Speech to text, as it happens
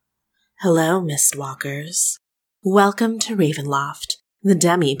Hello, Mistwalkers. Welcome to Ravenloft, the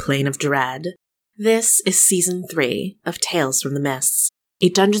demi-plane of dread. This is Season 3 of Tales from the Mists, a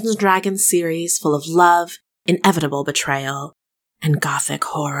Dungeons & Dragons series full of love, inevitable betrayal, and gothic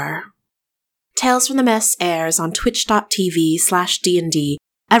horror. Tales from the Mists airs on twitch.tv/D&D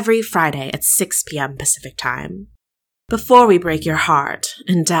every Friday at 6 p.m. Pacific Time. Before we break your heart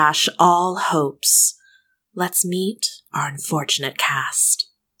and dash all hopes, let's meet our unfortunate cast.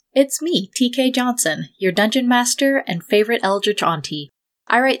 It's me, TK Johnson, your dungeon master and favorite eldritch auntie.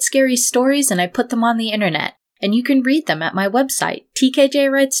 I write scary stories and I put them on the internet, and you can read them at my website,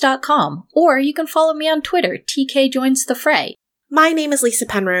 tkjwrites.com, or you can follow me on Twitter, TKJoinsTheFray. My name is Lisa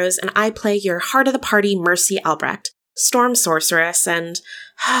Penrose, and I play your heart-of-the-party Mercy Albrecht, storm sorceress, and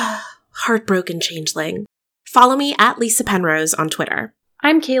heartbroken changeling. Follow me at Lisa Penrose on Twitter.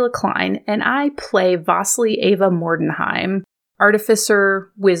 I'm Kayla Klein, and I play Vasily Ava Mordenheim,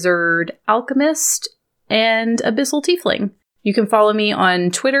 artificer, wizard, alchemist, and abyssal tiefling. You can follow me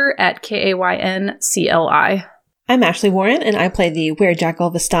on Twitter at KAYNCLI. I'm Ashley Warren, and I play the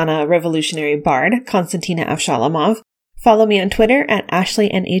Werejackal Vistana revolutionary bard, Konstantina Avshalomov. Follow me on Twitter at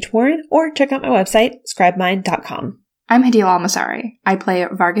AshleyNHWarren, or check out my website, scribemind.com. I'm Hadil Almasari. I play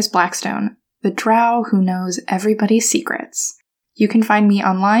Vargas Blackstone, the drow who knows everybody's secrets. You can find me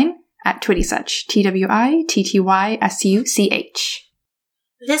online at Twittysuch, TWITTYSUCH.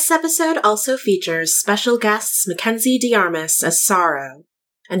 This episode also features special guests Mackenzie DeArmas as Sorrow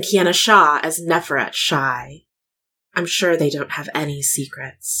and Kiana Shaw as Neferet Shy. I'm sure they don't have any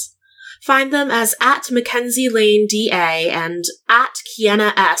secrets. Find them as at Mackenzie Lane DA and at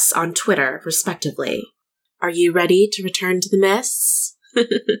Kiana S on Twitter, respectively. Are you ready to return to the mists?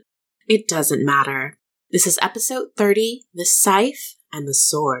 It doesn't matter. This is episode 30, The Scythe and the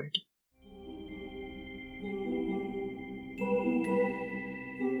Sword.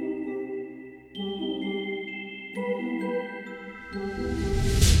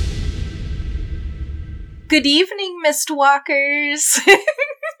 Good evening, Mistwalkers!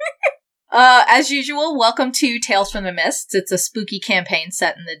 As usual, welcome to Tales from the Mists. It's a spooky campaign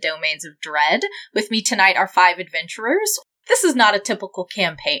set in the domains of dread. With me tonight are 5 adventurers. This is not a typical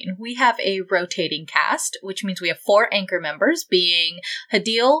campaign. We have a rotating cast, which means we have 4 anchor members, being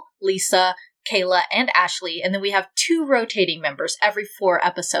Hadil, Lisa, Kayla, and Ashley, and then we have 2 rotating members every 4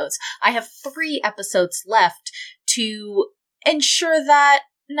 episodes. I have 3 episodes left to ensure that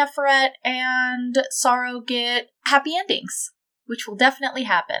Neferet and Sorrow get happy endings, which will definitely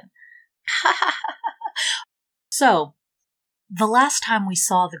happen. So, the last time we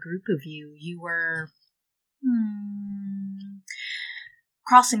saw the group of you, you were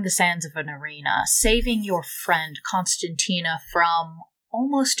crossing the sands of an arena, saving your friend Konstantina from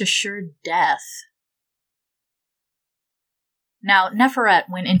almost assured death. Now, Neferet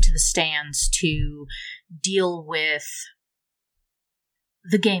went into the stands to deal with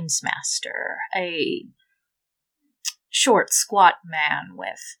the Games Master, a short, squat man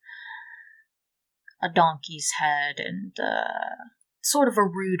with a donkey's head and sort of a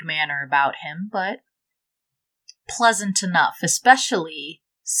rude manner about him, but pleasant enough, especially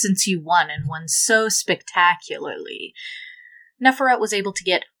since you won and won so spectacularly. Neferet was able to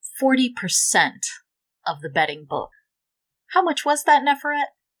get 40% of the betting book. How much was that,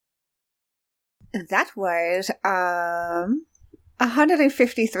 Neferet? That was,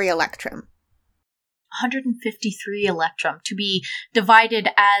 153 Electrum. 153 Electrum, to be divided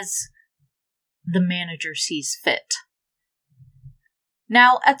as the manager sees fit.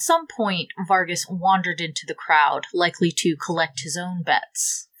 Now, at some point, Vargas wandered into the crowd, likely to collect his own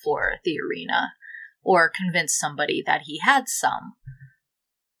bets for the arena, or convince somebody that he had some.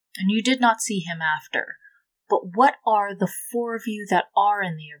 And you did not see him after. But what are the 4 of you that are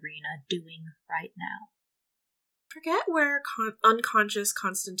in the arena doing right now? Forget where unconscious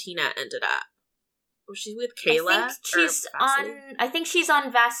Konstantina ended up. Was she with Kayla? I think she's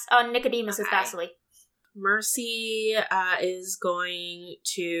on Nicodemus with Vasily. Mercy is going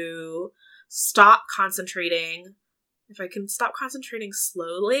to stop concentrating. If I can stop concentrating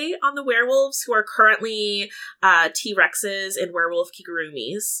slowly on the werewolves who are currently T-Rexes and werewolf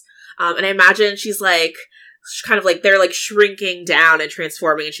Kigurumis. And I imagine she's like, kind of like, they're like shrinking down and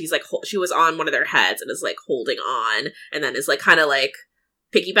transforming, and she's like, she was on one of their heads and is like holding on, and then is like kind of like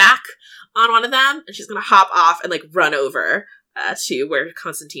piggyback on one of them, and she's gonna hop off and like run over to where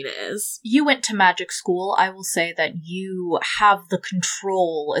Konstantina is. You went to magic school. I will say that you have the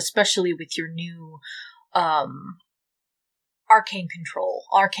control, especially with your new arcane control,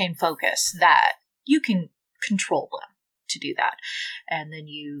 arcane focus, that you can control them to do that. And then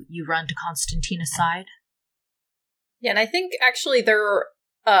you run to Konstantina's side. Yeah, and I think actually there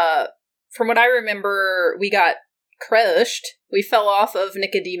from what I remember, we got crushed. We fell off of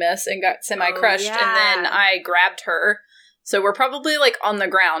Nicodemus and got semi-crushed, and then I grabbed her. So we're probably, like, on the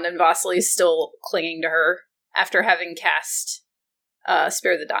ground, and Vasili's still clinging to her after having cast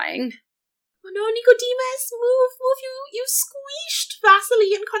Spare the Dying. Oh no, Nicodemus, move, you squeezed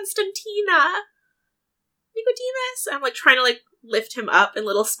Vasily and Constantina. Nicodemus. I'm, like, trying to, like, lift him up in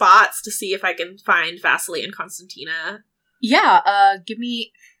little spots to see if I can find Vasily and Constantina. Yeah, give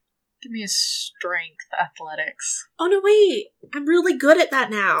me a strength athletics. Oh no, wait. I'm really good at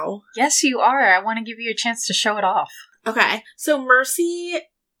that now. Yes, you are. I want to give you a chance to show it off. Okay, so Mercy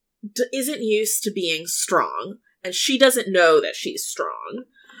isn't used to being strong, and she doesn't know that she's strong.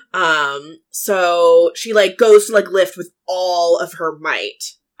 So she, like, goes to, like, lift with all of her might,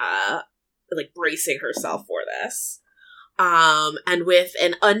 like, bracing herself for this. And with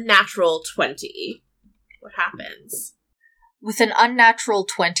an unnatural 20, what happens? With an unnatural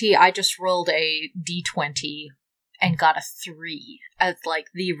 20, I just rolled a d20 and got a 3 as, like,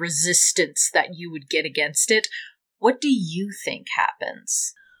 the resistance that you would get against it. What do you think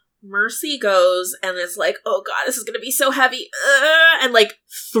happens? Mercy goes and is like, oh god, this is gonna be so heavy, and, like,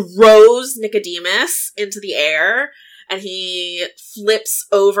 throws Nicodemus into the air, and he flips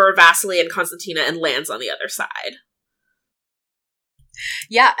over Vasily and Constantina and lands on the other side.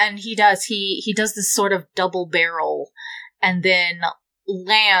 Yeah, and he does. He does this sort of double barrel, and then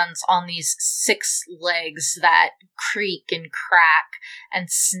lands on these 6 legs that creak and crack and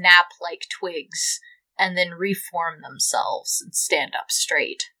snap like twigs, and then reform themselves and stand up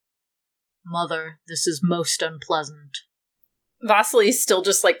straight. Mother, this is most unpleasant. Vasily's still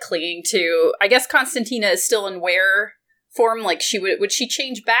just, like, clinging to... I guess Constantina is still in were form. Like, would she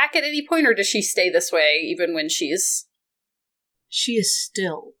change back at any point, or does she stay this way even when she's... She is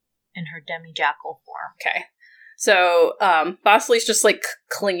still in her demi-jackal form. Okay. So, Vasily's just, like,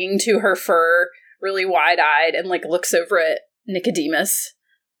 clinging to her fur, really wide-eyed, and, like, looks over at Nicodemus.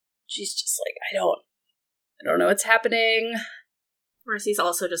 She's just like, I don't know what's happening. Mercy's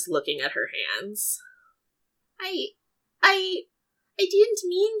also just looking at her hands. I didn't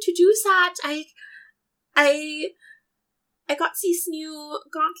mean to do that. I got this new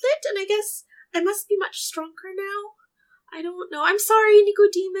gauntlet, and I guess I must be much stronger now. I don't know. I'm sorry,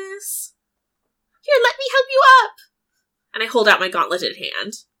 Nicodemus. Here, let me help you up. And I hold out my gauntleted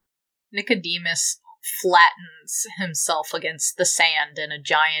hand. Nicodemus flattens himself against the sand in a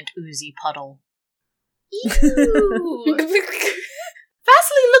giant oozy puddle. Ew!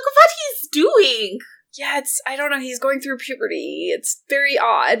 Vasily, look at what he's doing! Yeah, I don't know, he's going through puberty. It's very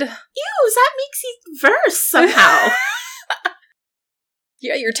odd. Ew, that makes it worse somehow.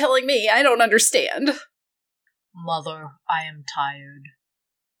 Yeah, you're telling me. I don't understand. Mother, I am tired.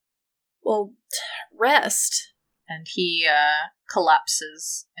 Well, rest. And he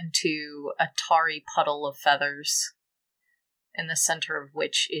collapses into a tarry puddle of feathers, in the center of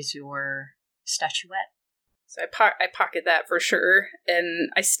which is your statuette. So I pocket that for sure, and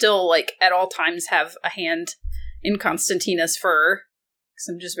I still, like, at all times have a hand in Constantina's fur, because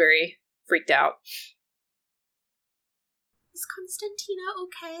I'm just very freaked out. Is Constantina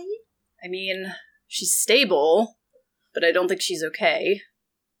okay? I mean, she's stable, but I don't think she's okay.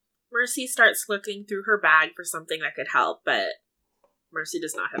 Mercy starts looking through her bag for something that could help, but Mercy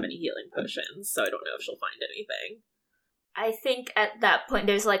does not have any healing potions, so I don't know if she'll find anything. I think at that point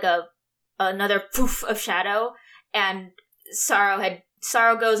there's, like, another poof of shadow, and Sorrow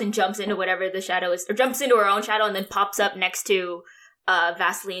goes and jumps into whatever the shadow is, or jumps into her own shadow and then pops up next to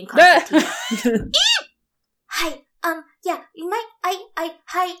Vasily and Constantina. Hi, yeah, you might,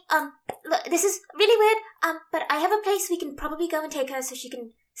 hi, look, this is really weird, but I have a place we can probably go and take her so she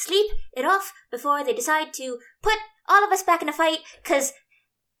can sleep it off before they decide to put all of us back in a fight, because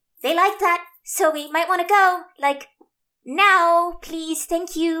they like that, so we might want to go, like, now, please,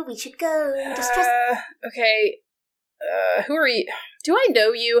 thank you, we should go. Okay. Who are you? Do I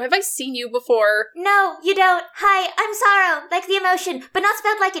know you? Have I seen you before? No, you don't. Hi, I'm Sorrow, like the emotion, but not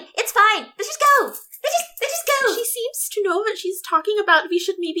spelled like it. It's fine. Let's just go. Let's just go. She seems to know what she's talking about. We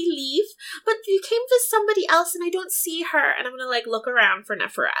should maybe leave, but you came with somebody else and I don't see her, and I'm gonna, like, look around for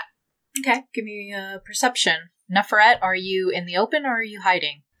Neferet. Okay, give me a perception. Neferet, are you in the open or are you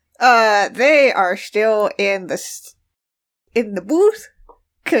hiding? They are still in the booth,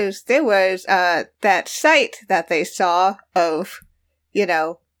 because there was, that sight that they saw of,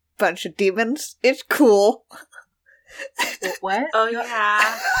 bunch of demons. It's cool. What? Oh,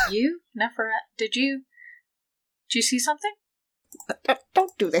 yeah. You? Neferet? Did you see something?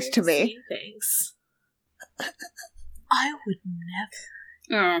 Don't do this to me. Things. I would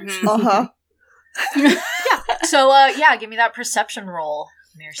never. Mm-hmm. Uh-huh. Yeah. So, give me that perception roll.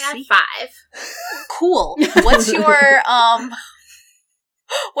 Mercy. I got 5. Cool. What's your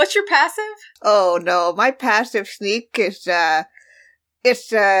what's your passive? Oh no, my passive sneak is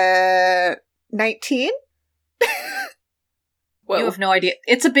it's 19. Whoa. You have no idea.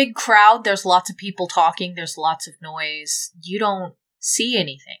 It's a big crowd. There's lots of people talking. There's lots of noise. You don't see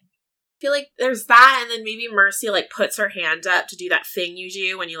anything. I feel like there's that, and then maybe Mercy like puts her hand up to do that thing you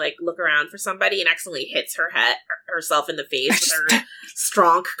do when you like look around for somebody and accidentally hits herself in the face with her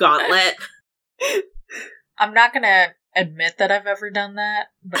strong gauntlet. I'm not gonna admit that I've ever done that,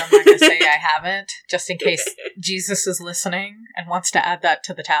 but I'm not gonna say I haven't, just in case Jesus is listening and wants to add that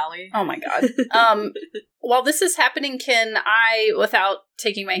to the tally. Oh my god. While this is happening, can I, without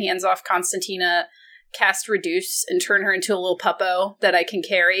taking my hands off Constantina, cast Reduce and turn her into a little puppo that I can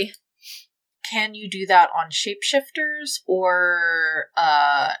carry? Can you do that on shapeshifters or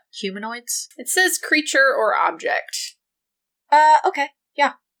humanoids? It says creature or object. Okay,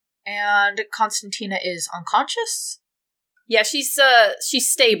 yeah. And Constantina is unconscious? Yeah, she's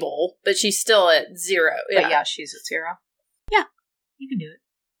stable, but she's still at 0. But yeah, she's at 0. Yeah, you can do it.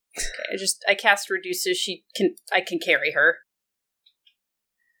 Okay, I cast Reduce so I can carry her.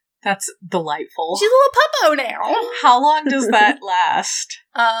 That's delightful. She's a little puppo now. How long does that last?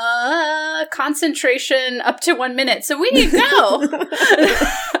 Concentration up to 1 minute, so we need to go.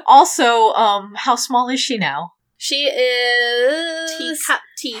 Also, how small is she now? She is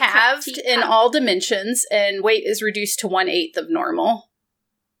halved in all dimensions, and weight is reduced to 1/8 of normal.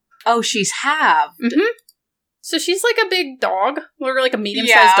 Oh, she's halved. Mm-hmm. So she's like a big dog, or like a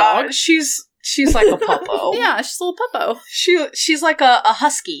medium-sized dog. She's like a puppo. Yeah, she's a little puppo. She's like a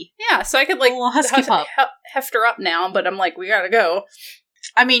husky. Yeah, so I could like husky pup. heft her up now, but I'm like, we gotta go.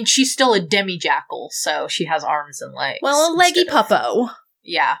 I mean, she's still a demi-jackal, so she has arms and legs. Well, a leggy puppo.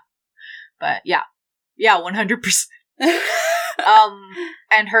 Yeah. But yeah. Yeah, 100%.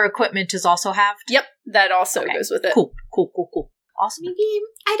 And her equipment is also halved? Yep, that also goes with it. Cool. Awesome. Maybe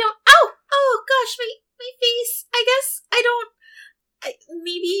I don't. Oh gosh, my face. I guess I don't.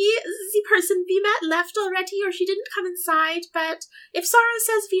 Maybe the person we met left already, or she didn't come inside. But if Sorrow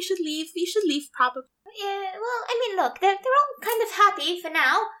says we should leave probably. Yeah, well, I mean, look, they're all kind of happy for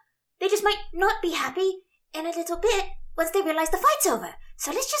now. They just might not be happy in a little bit once they realize the fight's over.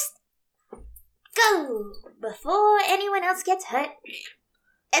 So let's just go before anyone else gets hurt.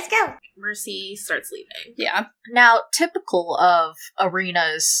 Let's go. Mercy starts leaving. Yeah. Now, typical of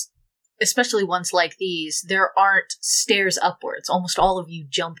arenas, especially ones like these, there aren't stairs upwards. Almost all of you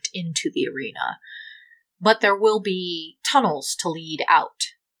jumped into the arena. But there will be tunnels to lead out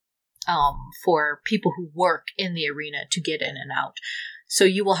for people who work in the arena to get in and out. So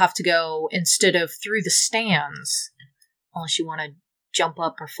you will have to go, instead of through the stands, unless you want to jump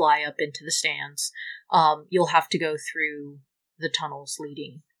up or fly up into the stands, you'll have to go through the tunnels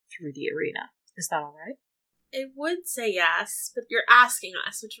leading through the arena. Is that all right? I would say yes, but you're asking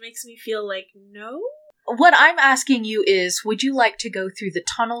us, which makes me feel like no. What I'm asking you is, would you like to go through the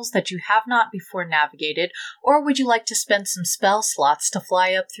tunnels that you have not before navigated, or would you like to spend some spell slots to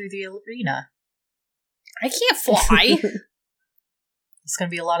fly up through the arena? I can't fly. It's going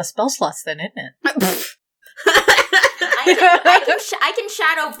to be a lot of spell slots then, isn't it? I can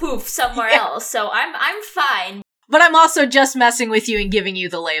shadow poof somewhere else, so I'm fine. But I'm also just messing with you and giving you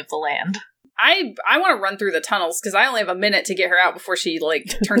the lay of the land. I want to run through the tunnels, because I only have a minute to get her out before she,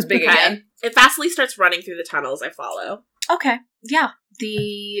 turns big again. If Vasily starts running through the tunnels, I follow. Okay, yeah.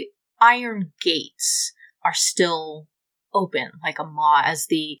 The iron gates are still open, like a maw, as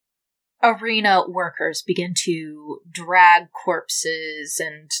the arena workers begin to drag corpses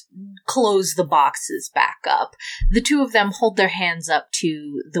and close the boxes back up. The two of them hold their hands up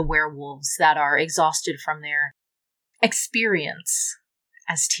to the werewolves that are exhausted from their experience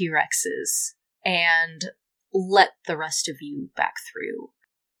as T-Rexes and let the rest of you back through.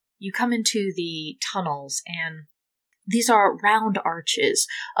 You come into the tunnels, and these are round arches,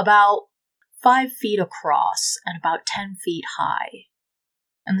 about 5 feet across and about 10 feet high.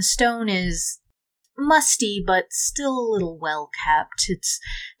 And the stone is musty, but still a little well-kept. It's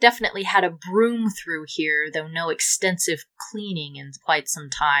definitely had a broom through here, though no extensive cleaning in quite some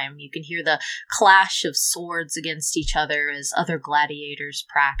time. You can hear the clash of swords against each other as other gladiators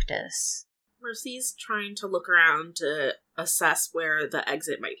practice. Mercy's trying to look around to assess where the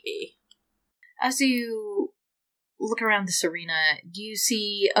exit might be. As you look around this arena, you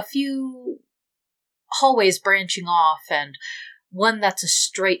see a few hallways branching off, and one that's a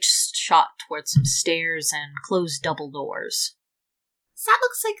straight shot towards some stairs and closed double doors. That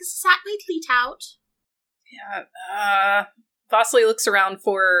looks like a satellite lead out. Yeah, Vasily looks around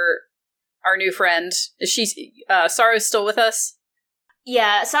for our new friend. Is she, Sorrow's still with us?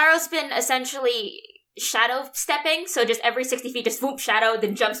 Yeah, Sorrow's been essentially shadow stepping, so just every 60 feet, just whoop, shadow,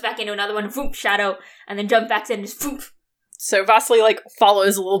 then jumps back into another one, whoop, shadow, and then jump back in, just whoop. So Vasily, like,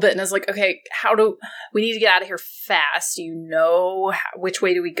 follows a little bit and is like, okay, we need to get out of here fast. Do you know which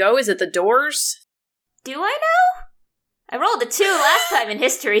way do we go? Is it the doors? Do I know? I rolled a 2 last time in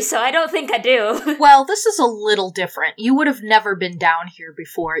history, so I don't think I do. Well, this is a little different. You would have never been down here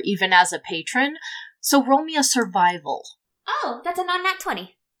before, even as a patron, so roll me a survival. Oh, that's a non-nat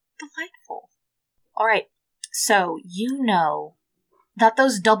 20. Delightful. Alright, so you know that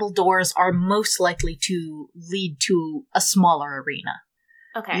those double doors are most likely to lead to a smaller arena.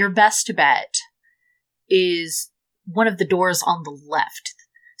 Okay. Your best bet is one of the doors on the left,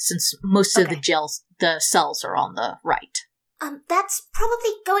 since most of the cells are on the right. That's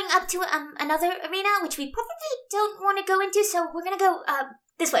probably going up to another arena, which we probably don't want to go into, so we're gonna go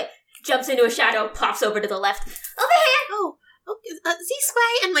this way. Jumps into a shadow, pops over to the left. Over here! Oh, this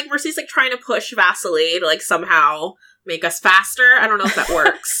way! And, like, Mercy's, like, trying to push Vasily to, like, somehow make us faster. I don't know if that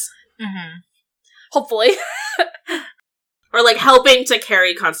works. Mm-hmm. Hopefully. Or, like, helping to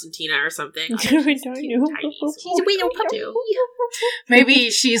carry Constantina or something. We don't know. Maybe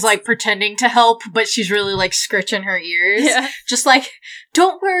she's, like, pretending to help, but she's really, like, scritching her ears. Yeah. Just like,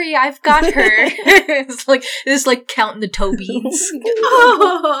 don't worry, I've got her. It's like counting the toe beans.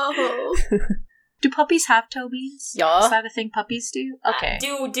 Oh. Do puppies have toe beans? Yeah. Is that a thing puppies do? Okay.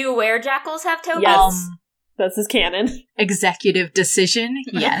 Do were-jackals have toe Yes. beans? That's his canon. Executive decision,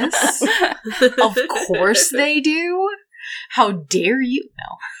 yes. Of course they do. How dare you?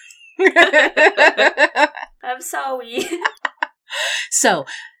 No. I'm sorry. So,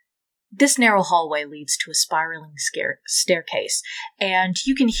 this narrow hallway leads to a spiraling staircase, and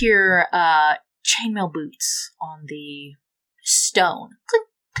you can hear chainmail boots on the stone. Clink,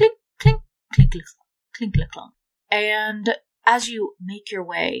 clink, clink, clink, clink, clink, clink, clink. And as you make your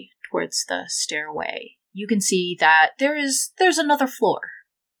way towards the stairway, you can see that there's another floor.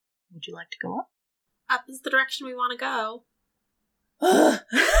 Would you like to go up? Up is the direction we want to go.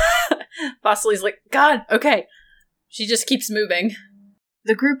 Vasily's like, God, okay. She just keeps moving.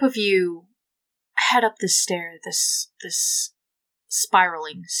 The group of you head up this stair, this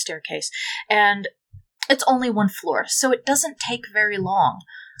spiraling staircase, and it's only one floor, so it doesn't take very long.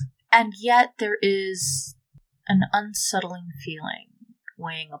 And yet there is an unsettling feeling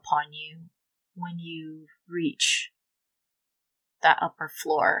weighing upon you when you reach that upper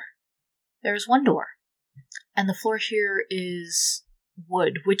floor. There's one door, and the floor here is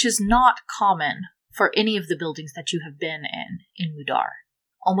wood, which is not common for any of the buildings that you have been in Mudar.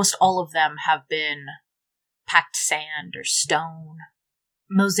 Almost all of them have been packed sand or stone,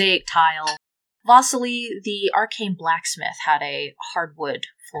 mosaic tile. Vasily, the arcane blacksmith, had a hardwood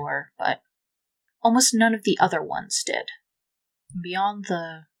floor, but almost none of the other ones did. Beyond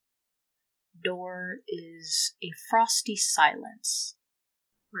the door is a frosty silence.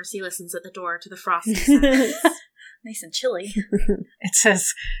 Mercy listens at the door to the frosty sounds. Nice and chilly. It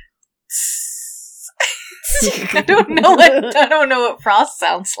says, I don't know what frost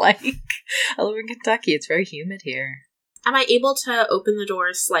sounds like. I live in Kentucky. It's very humid here. Am I able to open the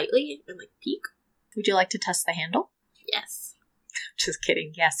door slightly and, like, peek? Would you like to test the handle? Yes. Just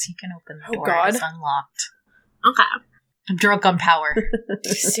kidding. Yes, you can open the door. God. It's unlocked. Okay. I'm drunk on power.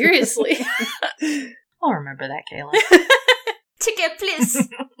 Seriously. I'll remember that, Kayla. Ticket, please.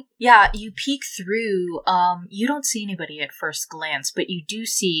 Yeah, you peek through. You don't see anybody at first glance, but you do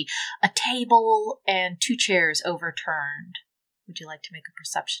see a table and 2 chairs overturned. Would you like to make a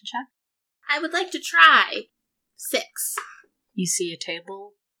perception check? I would like to try. 6. You see a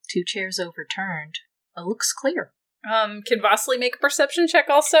table, 2 chairs overturned. It looks clear. Can Vasily make a perception check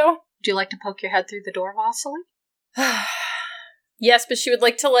also? Would you like to poke your head through the door, Vasily? Yes, but she would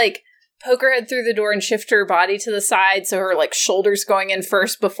like to, like, poke her head through the door and shift her body to the side so her, like, shoulders going in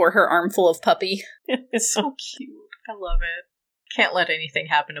first before her armful of puppy. It's so cute. I love it. Can't let anything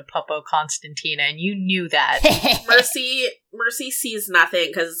happen to Puppo Constantina, and you knew that. Mercy sees nothing,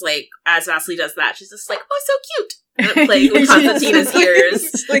 because, like, as Vasily does that, she's just like, oh, so cute! And playing with Constantina's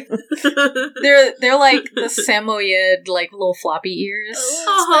ears. Like, they're like the Samoyed, like, little floppy ears.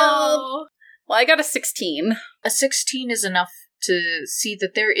 Oh. Well, I got a 16. A 16 is enough to see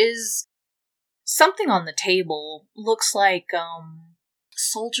that there is something on the table. Looks like,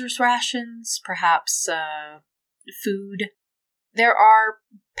 soldiers' rations, perhaps, food. There are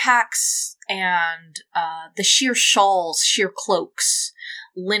packs and, the sheer shawls, sheer cloaks,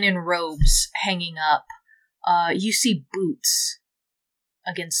 linen robes hanging up. You see boots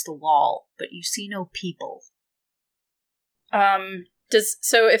against the wall, but you see no people.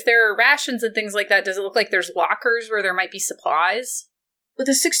 So if there are rations and things like that, does it look like there's lockers where there might be supplies? With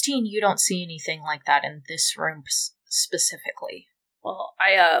a 16, you don't see anything like that in this room specifically. Well,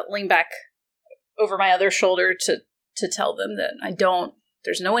 I lean back over my other shoulder to tell them that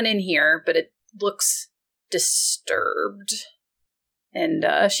there's no one in here, but it looks disturbed. And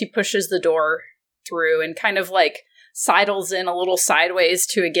she pushes the door through and kind of like sidles in a little sideways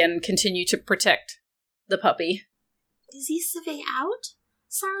to again continue to protect the puppy. Is this the way out?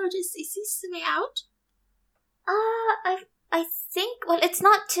 Sorrow, is this the way out? I think, well, it's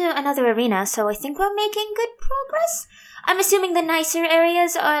not to another arena, so I think we're making good progress. I'm assuming the nicer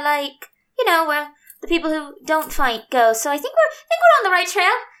areas are like, where the people who don't fight go, so I think we're on the right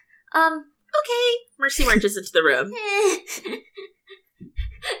trail. Okay. Mercy marches into the room.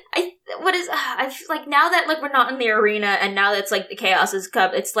 I feel like now that like we're not in the arena and now that's like the chaos is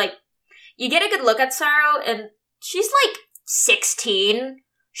come, it's like you get a good look at Sorrow and she's like 16.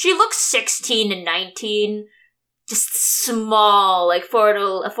 She looks 16 and 19. Just small, like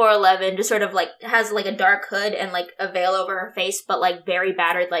 4'11", just sort of like has like a dark hood and like a veil over her face, but like very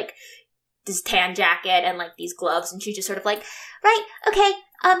battered, like this tan jacket and like these gloves, and she's just sort of like, right, okay,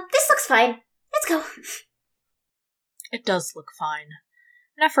 this looks fine. Let's go. It does look fine.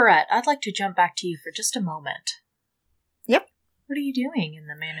 Neferet, I'd like to jump back to you for just a moment. Yep. What are you doing in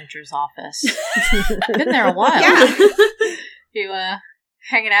the manager's office? Been there a while. Yeah. You,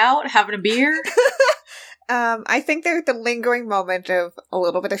 hanging out, having a beer? I think there's the lingering moment of a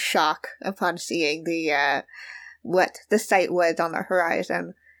little bit of shock upon seeing the, what the sight was on the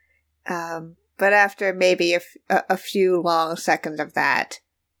horizon. But after maybe a few long seconds of that,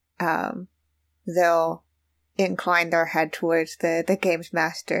 they'll incline their head towards the Games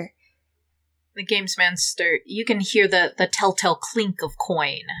Master. The Games Master, you can hear the telltale clink of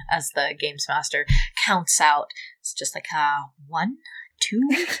coin as the Games Master counts out. It's just like, 1, 2,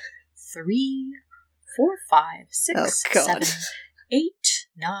 3, 4, 5, 6, 7, 8,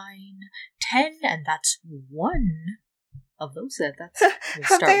 9, 10, and that's 1 of those.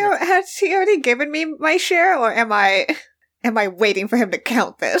 Has he already given me my share, or am I waiting for him to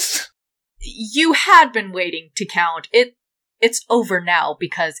count this? You had been waiting to count. It's over now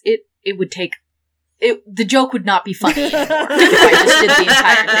because it would take the joke would not be funny anymore if I just did the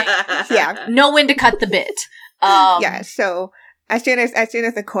entire thing. Yeah. Know when to cut the bit. Yeah, so as soon as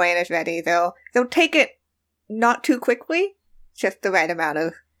the coin is ready, they'll take it not too quickly, just the right amount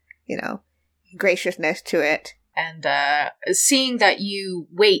of, graciousness to it. And seeing that you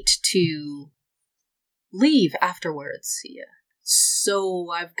wait to leave afterwards, yeah. So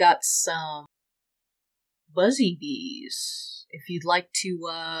I've got some buzzy bees. If you'd like to,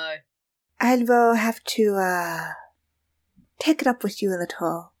 I will have to, take it up with you a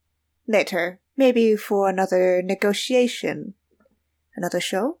little later. Maybe for another negotiation. Another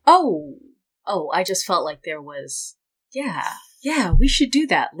show? Oh, I just felt like there was... Yeah, we should do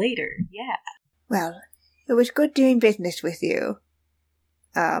that later, yeah. Well, it was good doing business with you.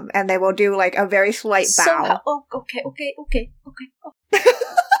 And they will do, like, a very slight bow. Okay.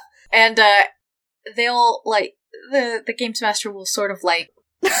 And, they'll, like, the Games Master will sort of, like...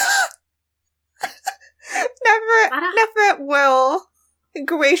 Never will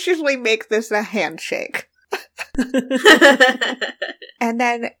graciously make this a handshake. And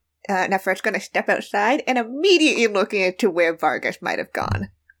then Neferet's going to step outside and immediately looking into where Vargas might have gone.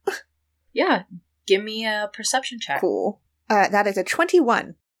 Yeah, give me a perception check. Cool. That is a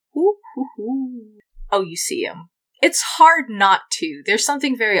 21. Ooh. Oh, you see him. It's hard not to. There's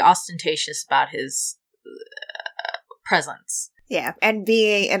something very ostentatious about his presence. Yeah, and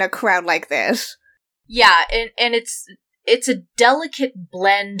being in a crowd like this. Yeah, and it's a delicate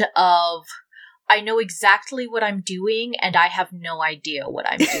blend of I know exactly what I'm doing and I have no idea what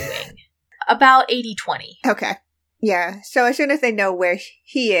I'm doing. About 80-20. Okay. Yeah, so as soon as they know where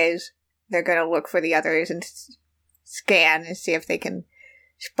he is, they're going to look for the others and scan and see if they can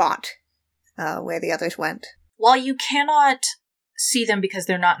spot where the others went. While you cannot see them because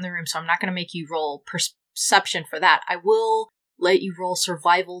they're not in the room, so I'm not going to make you roll perception for that, I will let you roll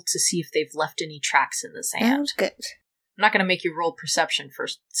survival to see if they've left any tracks in the sand. Sounds good. I'm not going to make you roll perception for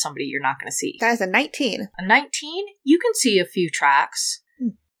somebody you're not going to see. That is a 19. A 19? You can see a few tracks.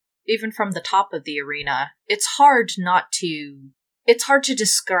 Even from the top of the arena. It's hard to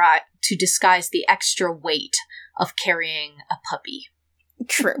disguise the extra weight of carrying a puppy.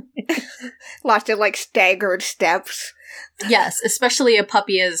 True. Lots of, like, staggered steps. Yes, especially a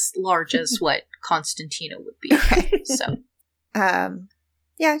puppy as large as what Constantina would be. So.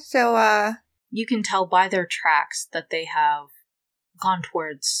 Yeah, so, you can tell by their tracks that they have gone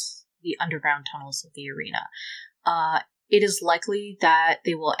towards the underground tunnels of the arena. It is likely that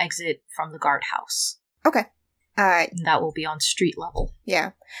they will exit from the guardhouse. Okay. That will be on street level.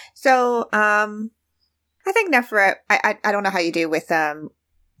 Yeah. So, I think Neferet, I don't know how you do with,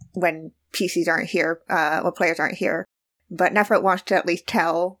 when PCs aren't here, or players aren't here, but Neferet wants to at least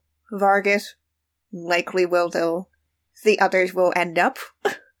tell Vargas likely where the others will end up,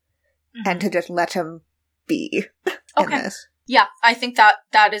 and to just let him be in this. Yeah, I think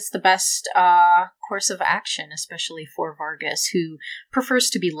that is the best course of action, especially for Vargas, who prefers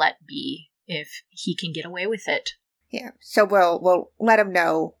to be let be if he can get away with it. Yeah, so we'll let him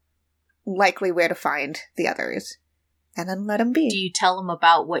know likely where to find the others, and then let him be. Do you tell him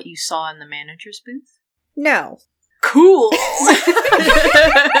about what you saw in the manager's booth? No. Cool! I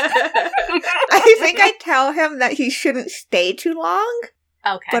think I tell him that he shouldn't stay too long.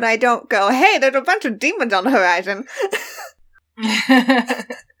 Okay. But I don't go, hey, there's a bunch of demons on the horizon.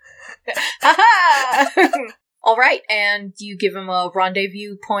 All right, and you give him a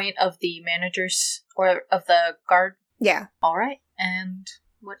rendezvous point of the managers or of the guard? Yeah. All right, and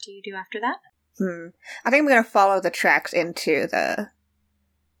what do you do after that? I think I'm going to follow the tracks into the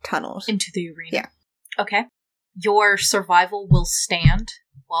tunnels. Into the arena? Yeah. Okay. Your survival will stand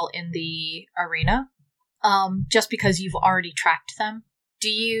while in the arena, just because you've already tracked them.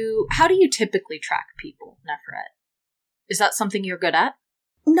 How do you typically track people, Neferet? Is that something you're good at?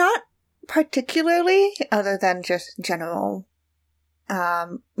 Not particularly, other than just general.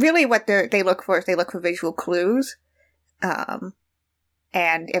 Really what they look for is they look for visual clues. And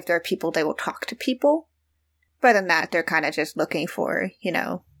if there are people, they will talk to people. But in that, they're kind of just looking for,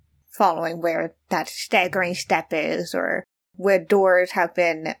 following where that staggering step is, or where doors have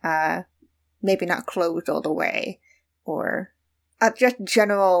been, maybe not closed all the way, or just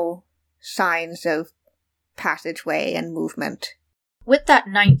general signs of passageway and movement. With that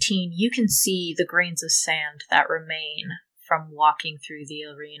 19, you can see the grains of sand that remain from walking through the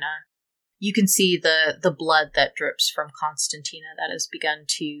arena. You can see the blood that drips from Constantina that has begun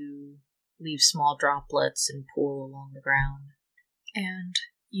to leave small droplets and pool along the ground. And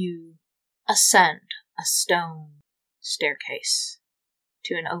you ascend a stone staircase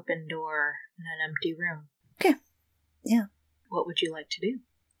to an open door in an empty room. Okay. Yeah. What would you like to do?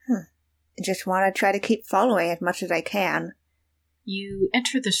 I just want to try to keep following as much as I can. You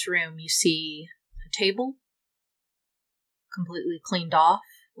enter this room, you see a table, completely cleaned off,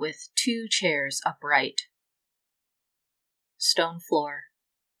 with 2 chairs upright. Stone floor.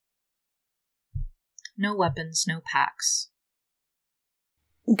 No weapons, no packs.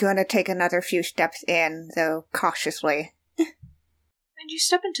 I'm going to take another few steps in, though cautiously. And you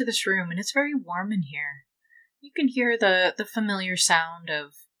step into this room, and it's very warm in here. You can hear the familiar sound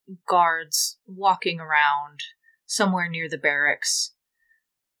of guards walking around somewhere near the barracks.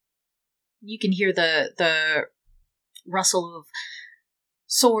 You can hear the rustle of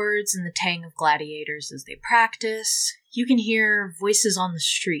swords and the tang of gladiators as they practice. You can hear voices on the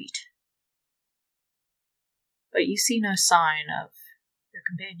street. But you see no sign of your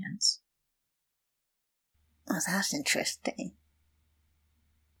companions. Oh, that's interesting.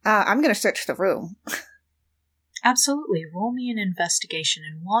 I'm going to search the room. Absolutely. Roll me an investigation,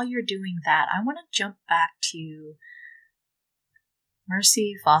 and while you're doing that, I want to jump back to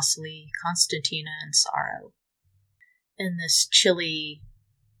Mercy, Vasily, Constantina, and Sorrow in this chilly,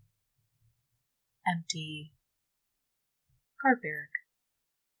 empty guard barrack.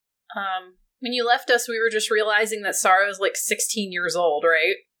 When you left us, we were just realizing that Sorrow's 16 years old,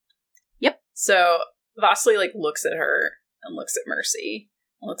 right? Yep. So Vasily looks at her and looks at Mercy,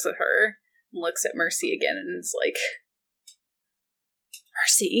 looks at her, and looks at Mercy again, and is like,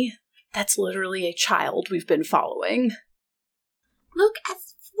 Mercy, that's literally a child we've been following. Look at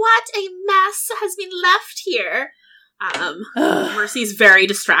what a mess has been left here. Mercy's very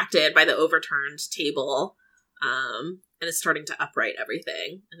distracted by the overturned table, and is starting to upright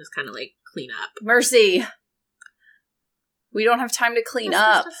everything, and just kind of clean up. Mercy, we don't have time to clean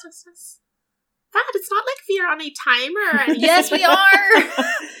up. But it's not like we are on a timer or anything. Yes, we are!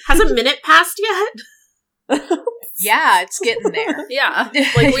 Has a minute passed yet? Yeah, it's getting there. Yeah.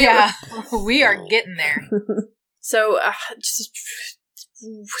 We are getting there. So, just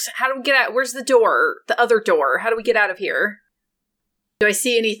how do we get out? Where's the door? The other door. How do we get out of here? Do I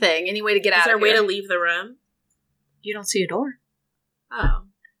see anything? Any way to get out of here? Is there a way to leave the room? You don't see a door. Oh.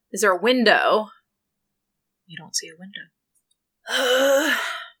 Is there a window? You don't see a window.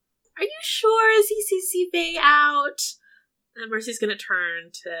 Are you sure? Is he CCing out? And Mercy's gonna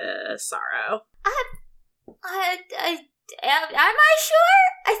turn to Sorrow. Am I sure?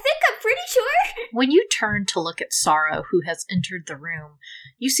 I think I'm pretty sure. When you turn to look at Sorrow, who has entered the room,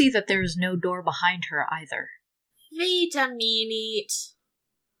 you see that there is no door behind her either. Wait a minute.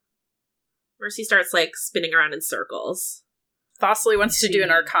 Mercy starts, like, spinning around in circles. Vasily wants to do an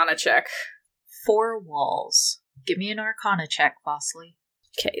Arcana check. 4 walls. Give me an Arcana check, Vasily.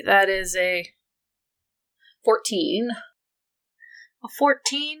 Okay, that is a 14. A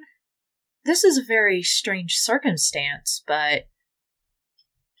 14? This is a very strange circumstance, but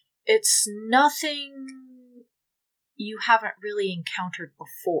it's nothing you haven't really encountered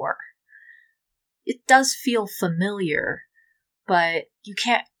before. It does feel familiar, but you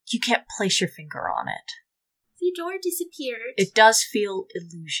can't place your finger on it. The door disappeared. It does feel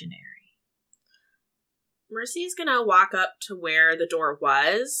illusionary. Mercy's gonna walk up to where the door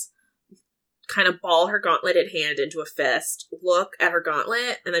was, kind of ball her gauntleted hand into a fist, look at her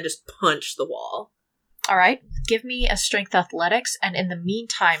gauntlet, and then just punch the wall. Alright, give me a strength athletics, and in the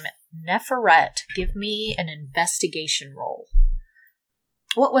meantime, Neferet, give me an investigation roll.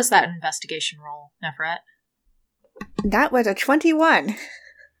 What was that investigation roll, Neferet? That was a 21.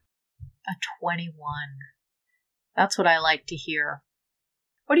 A 21. That's what I like to hear.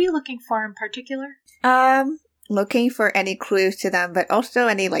 What are you looking for in particular? Looking for any clues to them, but also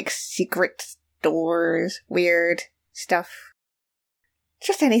any, like, secret doors, weird stuff.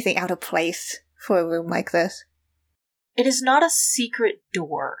 Just anything out of place for a room like this. It is not a secret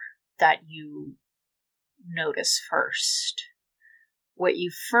door that you notice first. What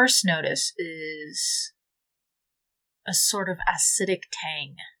you first notice is a sort of acidic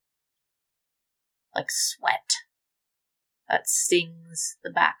tang, like sweat, that stings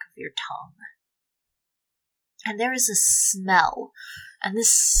the back of your tongue. And there is a smell, and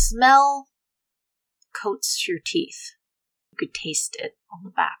this smell coats your teeth. You could taste it on the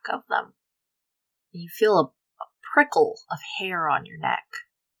back of them. You feel a prickle of hair on your neck.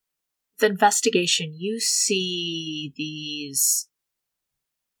 With investigation, you see these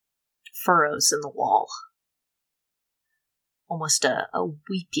furrows in the wall. Almost a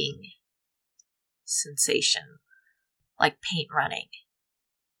weeping sensation, like paint running.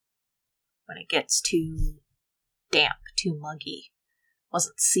 When it gets too damp, too muggy,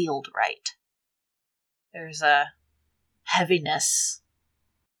 wasn't sealed right. There's a heaviness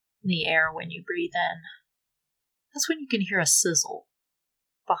in the air when you breathe in. That's when you can hear a sizzle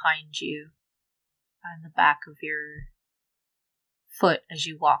behind you on the back of your foot as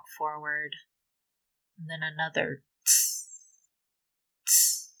you walk forward. And then another tss,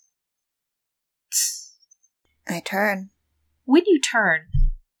 tss, tss. I turn. When you turn,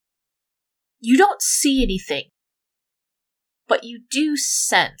 you don't see anything, but you do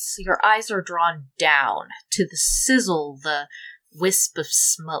sense, your eyes are drawn down to the sizzle, the wisp of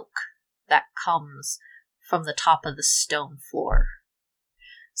smoke that comes from the top of the stone floor.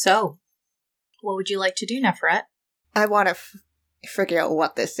 So, what would you like to do, Neferet? I want to figure out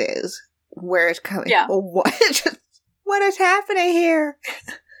what this is. Where it's coming. Yeah. What is happening here?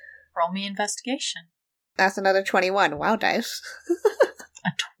 Roll me investigation. That's another 21. Wow, dice. A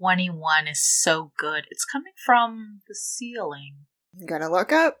 21 is so good. It's coming from the ceiling. I'm gonna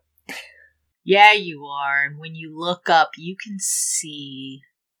look up. Yeah, you are. And when you look up, you can see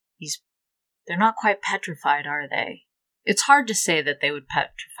these. They're not quite petrified, are they? It's hard to say that they would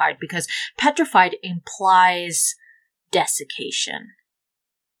petrified because petrified implies desiccation,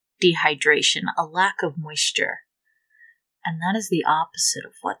 dehydration, a lack of moisture. And that is the opposite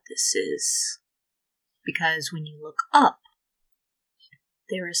of what this is. Because when you look up,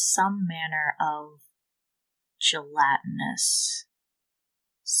 there is some manner of gelatinous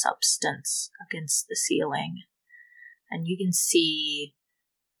substance against the ceiling. And you can see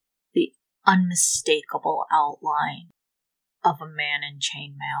the unmistakable outline of a man in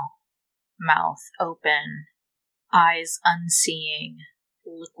chainmail. Mouth open, eyes unseeing,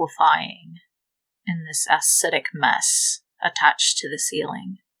 liquefying in this acidic mess attached to the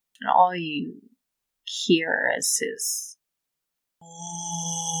ceiling. And all you hear is his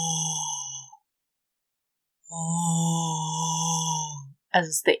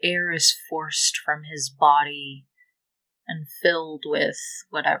as the air is forced from his body and filled with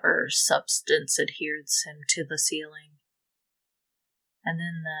whatever substance adheres him to the ceiling. And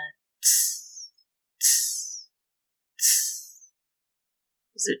then the tss, tss, tss,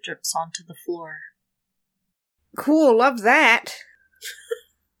 as it drips onto the floor. Cool, love that.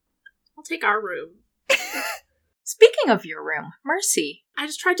 I'll take our room. Speaking of your room, Mercy. I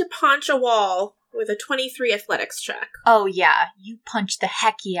just tried to punch a wall with a 23 athletics check. Oh yeah, you punch the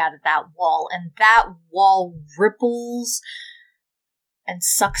hecky out of that wall, and that wall ripples and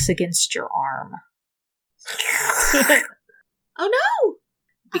sucks against your arm. Oh no!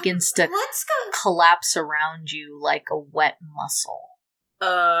 Begins to Let's go. collapse around you like a wet muscle.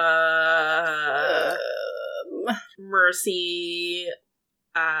 Mercy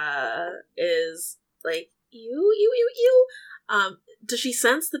is like, you. Does she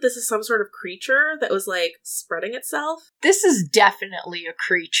sense that this is some sort of creature that was, like, spreading itself? This is definitely a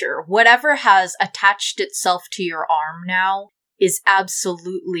creature. Whatever has attached itself to your arm now is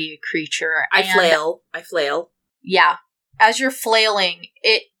absolutely a creature. I flail. Yeah. As you're flailing,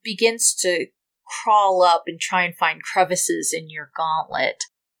 it begins to crawl up and try and find crevices in your gauntlet.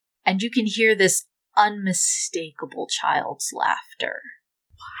 And you can hear this unmistakable child's laughter.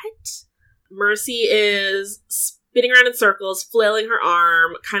 What? Mercy is spinning around in circles, flailing her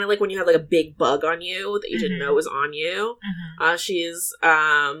arm, kind of like when you have like a big bug on you that you didn't know was on you. She's,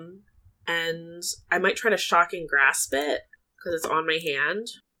 and I might try to shock and grasp it because it's on my hand.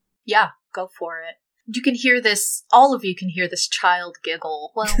 Yeah, go for it. You can hear this, all of you can hear this child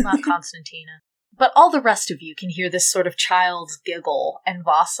giggle. Well, not Constantina. But all the rest of you can hear this sort of child's giggle, and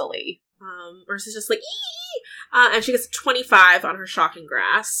Vasily. Mercy's just like, ee! And she gets 25 on her shock and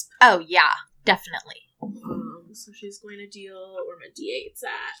grasp. Oh, yeah, definitely. So she's going to deal, where my d8's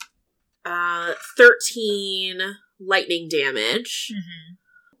at, 13 lightning damage.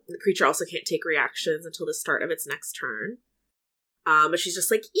 The creature also can't take reactions until the start of its next turn. But she's just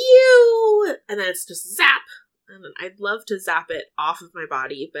like, ew! And then it's just zap! And I'd love to zap it off of my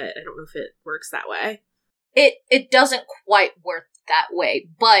body, but I don't know if it works that way. It doesn't quite work that way,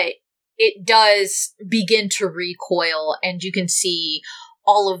 but it does begin to recoil, and you can see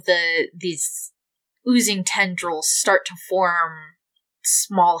all of these oozing tendrils start to form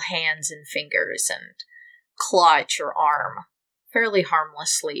small hands and fingers and claw at your arm. Fairly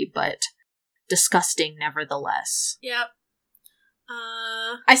harmlessly, but disgusting nevertheless. Yep.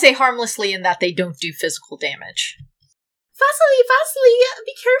 I say harmlessly in that they don't do physical damage. Vasily,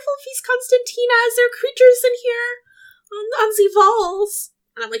 be careful, Feast Constantina, as there are creatures in here on the walls.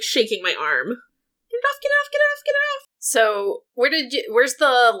 And I'm like shaking my arm. Get it off. So, where's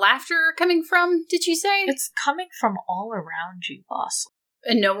the laughter coming from, did you say? It's coming from all around you, Vasily.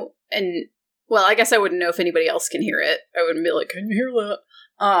 Well, I guess I wouldn't know if anybody else can hear it. I wouldn't be like, can you hear that?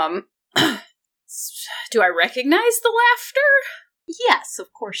 Do I recognize the laughter? Yes,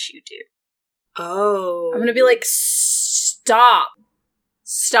 of course you do. Oh. I'm gonna be like, stop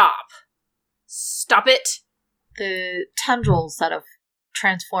it. The tendrils that have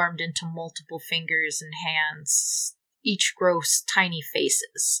transformed into multiple fingers and hands each grow tiny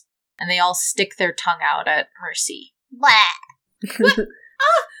faces, and they all stick their tongue out at Mercy. Blah. Vasily,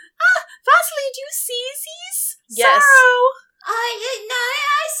 do you see these? Yes. Sorrow. I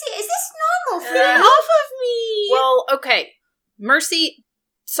see. Is this normal for Get you? off of me! Well, okay. Mercy,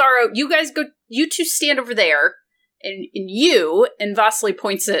 Sorrow, you guys go, you two stand over there, and you, and Vasily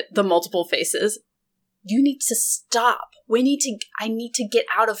points at the multiple faces, you need to stop. I need to get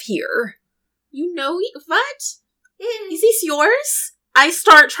out of here. You know, what? Is this yours? I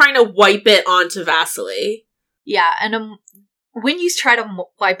start trying to wipe it onto Vasily. Yeah, and when you try to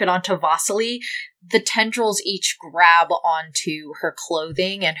wipe it onto Vasily, the tendrils each grab onto her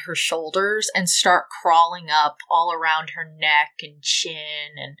clothing and her shoulders and start crawling up all around her neck and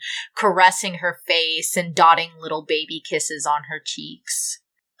chin and caressing her face and dotting little baby kisses on her cheeks.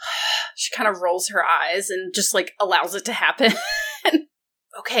 She kind of rolls her eyes and just, like, allows it to happen.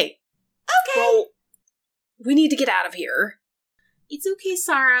 Okay. Well, we need to get out of here. It's okay,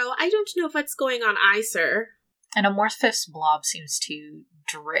 Sorrow. I don't know what's going on, sir. An amorphous blob seems to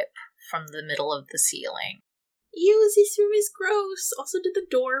drip from the middle of the ceiling. Ew, this room is gross. Also, did the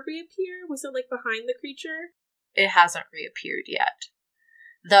door reappear? Was it, like, behind the creature? It hasn't reappeared yet.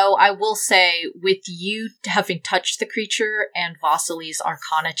 Though I will say, with you having touched the creature and Vasily's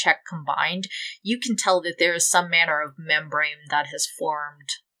Arcana check combined, you can tell that there is some manner of membrane that has formed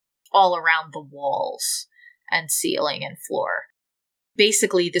all around the walls and ceiling and floor.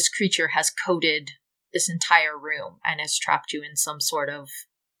 Basically, this creature has coated this entire room and has trapped you in some sort of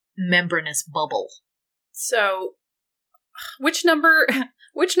membranous bubble. So, which number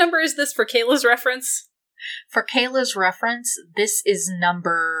is this for Kayla's reference? For Kayla's reference, this is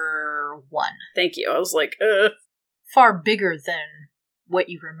number 1. Thank you. I was like, Far bigger than what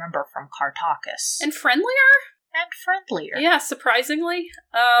you remember from Kartakis. And friendlier? And friendlier. Yeah, surprisingly.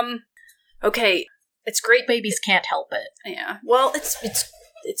 Okay, it's great. Babies can't help it. Yeah. Well, it's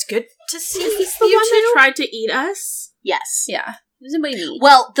good to see Is this the you one that two. tried to eat us? Yes. Yeah. Does anybody need?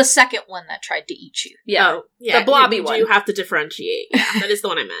 Well, the second one that tried to eat you. Yeah. Oh, yeah. The blobby you one. do have to differentiate. Yeah, that is the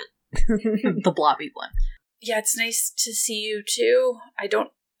one I meant. The blobby one. Yeah, it's nice to see you too.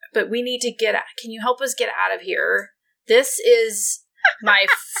 But we need to can you help us get out of here? This is my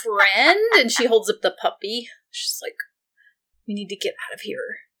friend, and she holds up the puppy. She's like, we need to get out of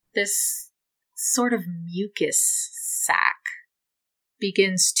here. This sort of mucus sac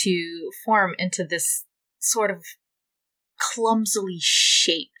begins to form into this sort of clumsily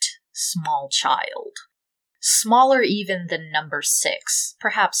shaped small child. Smaller even than number 6,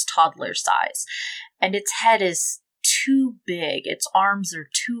 perhaps toddler size. And its head is too big, its arms are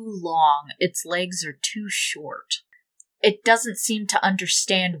too long, its legs are too short. It doesn't seem to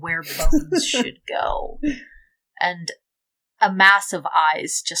understand where bones should go. And a mass of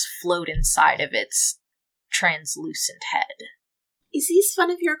eyes just float inside of its translucent head. Is this one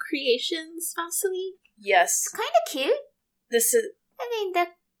of your creations, Vasily? Yes. It's kind of cute. This is... I mean, they're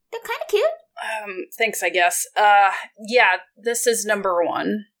kind of cute. Thanks, I guess. Yeah, this is number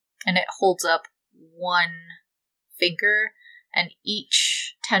 1. And it holds up one finger, and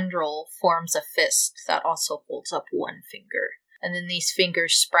each tendril forms a fist that also holds up one finger. And then these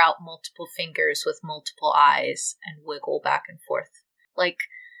fingers sprout multiple fingers with multiple eyes and wiggle back and forth, like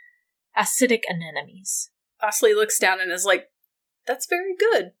acidic anemones. Vasily looks down and is like, that's very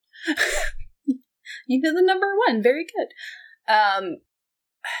good. You did the number 1, very good.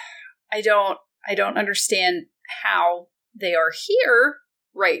 I don't understand how they are here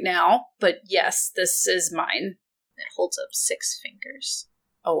right now, but yes, this is mine. It holds up 6 fingers.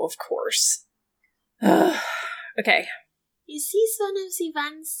 Oh, of course. Okay. Is this one of the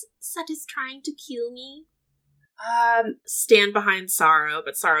ones that is trying to kill me? Stand behind Sorrow,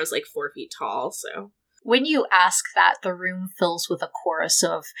 but Sorrow's like 4 feet tall, so... When you ask that, the room fills with a chorus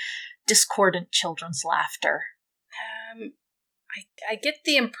of discordant children's laughter. I get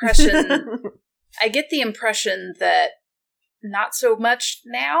the impression... I get the impression that not so much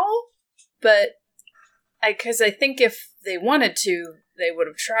now, but... Because I think if they wanted to, they would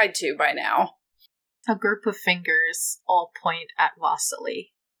have tried to by now. A group of fingers all point at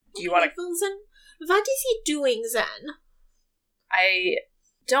Vasily. Do you want to... Wilson, what is he doing then? I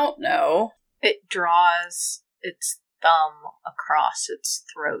don't know. It draws its thumb across its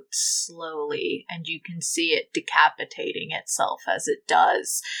throat slowly, and you can see it decapitating itself as it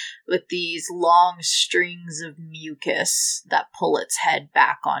does, with these long strings of mucus that pull its head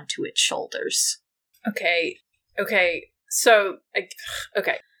back onto its shoulders. Okay, so,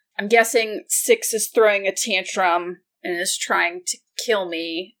 okay. I'm guessing 6 is throwing a tantrum and is trying to kill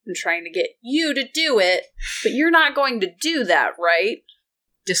me and trying to get you to do it, but you're not going to do that, right?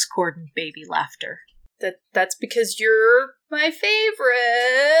 Discordant baby laughter. That's because you're my favorite?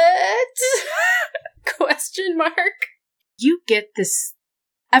 Question mark. You get this...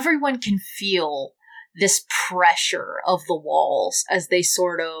 Everyone can feel this pressure of the walls as they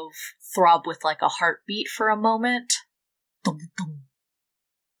sort of throb with like a heartbeat for a moment. Dum, dum.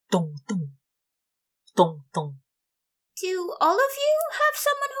 Dum, dum. Dum, dum. Do all of you have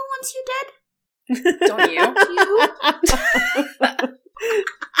someone who wants you dead? Don't you?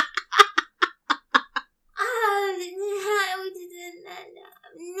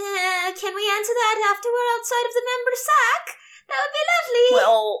 Can we answer that after we're outside of the member sack? That would be lovely.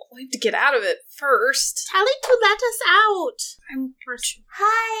 Well, we have to get out of it first. Tell it to let us out.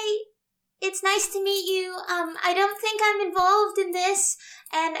 Hi. It's nice to meet you. I don't think I'm involved in this,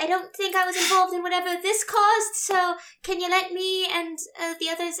 and I don't think I was involved in whatever this caused, so can you let me and the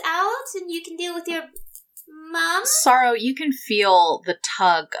others out, and you can deal with your mom? Sorrow, you can feel the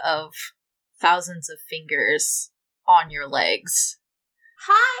tug of thousands of fingers on your legs.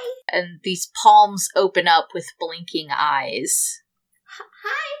 Hi. And these palms open up with blinking eyes.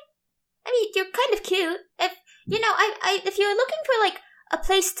 Hi. I mean, you're kind of cute. If, if you're looking for, like, a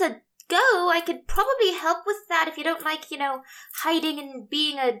place to go, I could probably help with that if you don't like, hiding and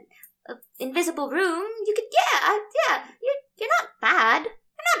being a invisible room. You could, yeah, you're not bad.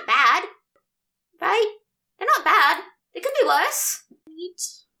 You're not bad. Right? You're not bad. It could be worse.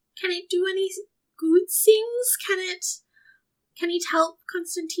 Can it do any good things? Can it help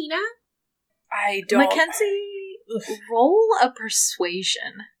Constantina? I don't... Mackenzie, roll a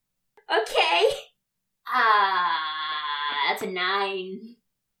persuasion. Okay. That's a 9.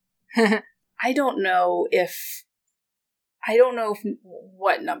 I don't know if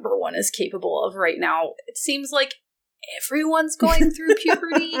what number 1 is capable of right now. It seems like everyone's going through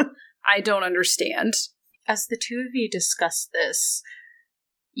puberty. I don't understand. As the two of you discuss this,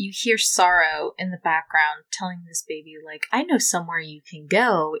 you hear Sorrow in the background telling this baby, like, I know somewhere you can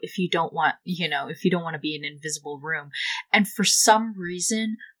go if you don't want, if you don't want to be in an invisible room. And for some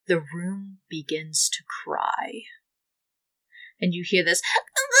reason, the room begins to cry. And you hear this,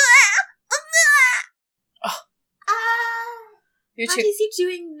 what is he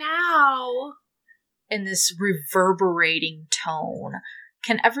doing now? In this reverberating tone.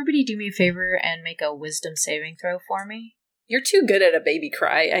 Can everybody do me a favor and make a wisdom saving throw for me? You're too good at a baby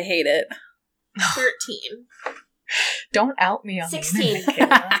cry. I hate it. 13. Don't out me on 16.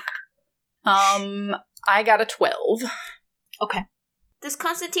 I got a 12. Okay. Does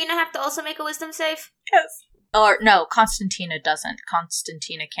Constantina have to also make a wisdom save? Yes. Or no, Constantina doesn't.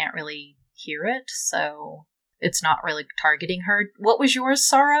 Constantina can't really hear it, so it's not really targeting her. What was yours,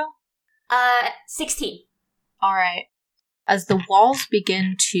 Sorrow? 16. All right. As the walls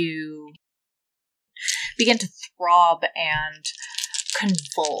begin to throb and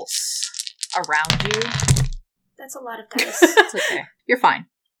convulse around you. That's a lot of dice. It's okay. You're fine.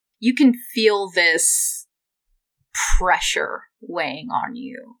 You can feel this pressure weighing on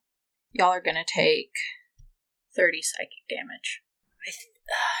you. Y'all are gonna take 30 psychic damage.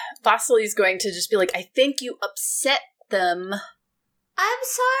 Vasili's going to just be like, I think you upset them. I'm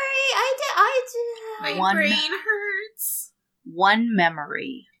sorry. I My brain hurts. One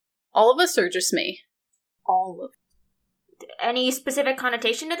memory. All of us or just me? All of Any specific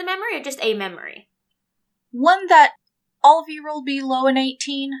connotation to the memory or just a memory? one that all of you rolled below an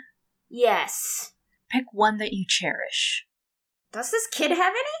 18. Yes. Pick one that you cherish. Does this kid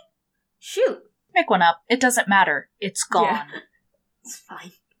have any? Shoot. Make one up. It doesn't matter. It's gone. Yeah. It's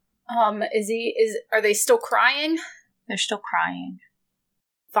fine. Are they still crying? They're still crying.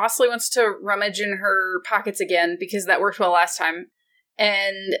 Vasily wants to rummage in her pockets again because that worked well last time.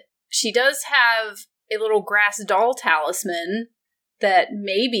 And she does have a little grass doll talisman that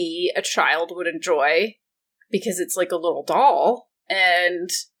maybe a child would enjoy because it's like a little doll. And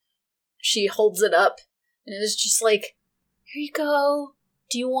she holds it up and is just like, here you go.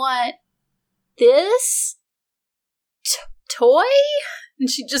 Do you want this toy? And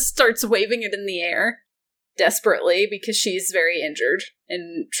she just starts waving it in the air desperately because she's very injured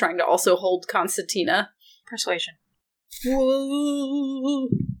and trying to also hold Constantina. Persuasion. Whoa.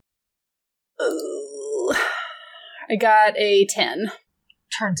 Ooh. I got a 10.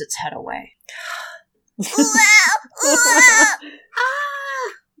 Turns its head away.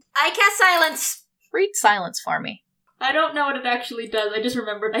 I cast silence. Read silence for me. I don't know what it actually does. I just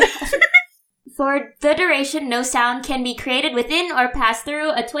remembered. For the duration, no sound can be created within or pass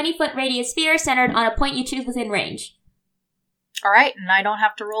through a 20-foot radius sphere centered on a point you choose within range. All right, and I don't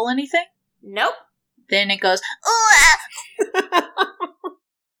have to roll anything? Nope. Then it goes,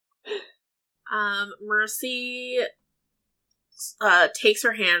 Mercy takes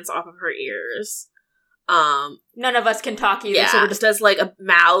her hands off of her ears. None of us can talk either, Yeah, so we're just just... does like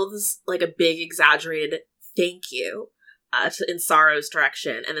mouths like a big exaggerated thank you in Sorrow's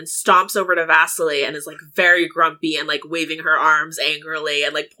direction, and then stomps over to Vasily and is like very grumpy and like waving her arms angrily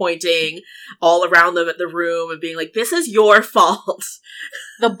and like pointing all around them at the room and being like, "This is your fault."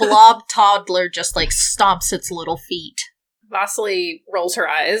 the blob toddler just like stomps its little feet. Vasily rolls her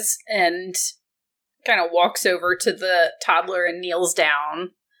eyes and kind of walks over to the toddler and kneels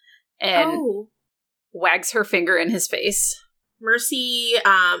down and wags her finger in his face. Mercy,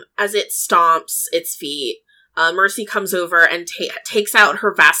 as it stomps its feet, Mercy comes over and takes out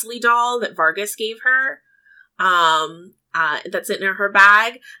her Vasily doll that Vargas gave her, that's in her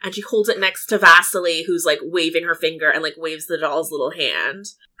bag, and she holds it next to Vasily, who's like waving her finger and like waves the doll's little hand.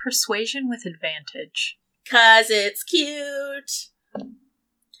 Persuasion with advantage. 'Cause it's cute.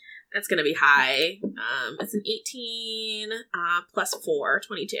 That's gonna be high. It's an 18 plus 4,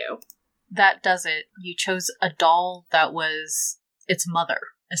 22. That does it. You chose a doll that was its mother,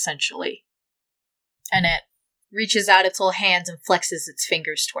 essentially. And it reaches out its little hands and flexes its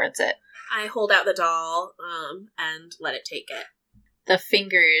fingers towards it. I hold out the doll, and let it take it. The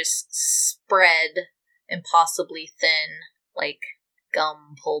fingers spread impossibly thin, like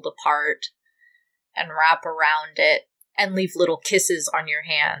gum pulled apart, and wrap around it, and leave little kisses on your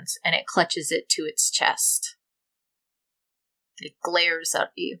hands, and it clutches it to its chest. It glares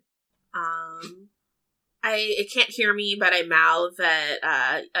at you. It can't hear me, but I mouth that,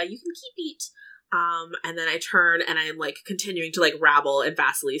 you can keep it. And then I turn and I'm like continuing to like rabble in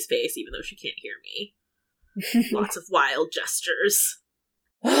Vasily's face, even though she can't hear me. Lots of wild gestures.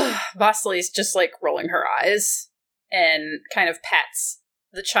 Vasily's just like rolling her eyes and kind of pats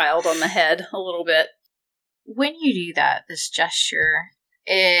the child on the head a little bit. When you do that, this gesture,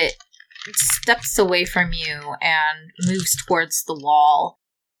 it steps away from you and moves towards the wall.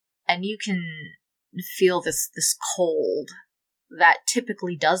 And you can feel this cold that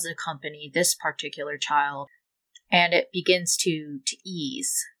typically does accompany this particular child. And it begins to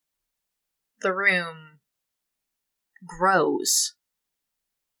ease. The room grows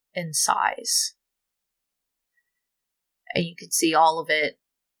in size. And you can see all of it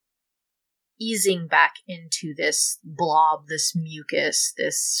easing back into this blob, this mucus,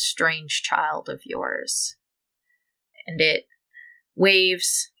 this strange child of yours. And it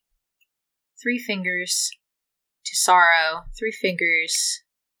waves 3 fingers to Sorrow, 3 fingers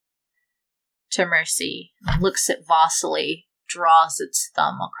to Mercy, and looks at Vasily, draws its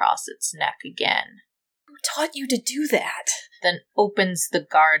thumb across its neck again. Who taught you to do that? Then opens the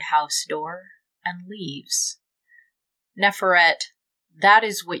guardhouse door and leaves. Neferet, that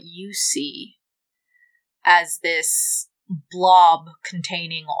is what you see as this blob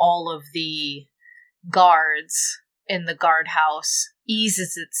containing all of the guards in the guardhouse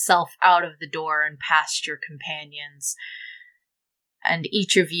eases itself out of the door and past your companions. And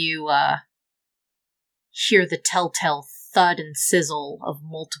each of you hear the telltale thud and sizzle of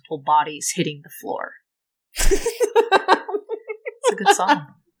multiple bodies hitting the floor. It's a good song.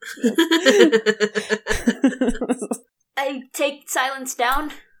 I take silence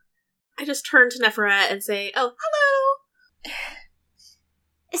down. I just turn to Neferet and say, "Oh, hello."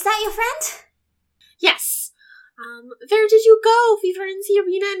 Is that your friend? Yes. Where did you go? We were in the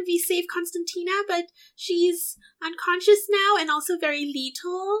arena and we saved Constantina, but she's unconscious now and also very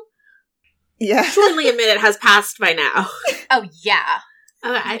little. Yeah. Surely a minute has passed by now. Oh, yeah.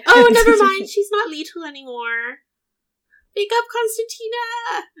 Okay. Oh, never mind. She's not lethal anymore. Wake up,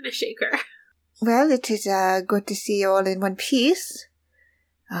 Constantina! And I shake her. Well, it is good to see you all in one piece.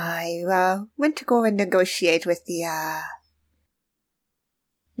 I went to go and negotiate with the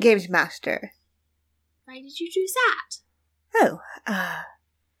Games Master. Why did you do that? Oh,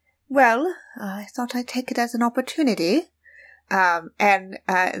 well, I thought I'd take it as an opportunity. And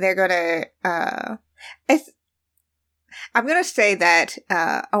they're gonna, I'm gonna say that,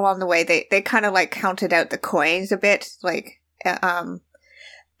 along the way, they kind of, like, counted out the coins a bit, like,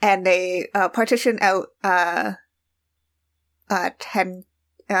 and they, partitioned out, 10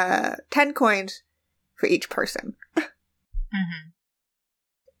 coins for each person. Mm-hmm.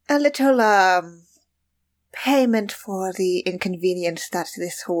 A little, payment for the inconvenience that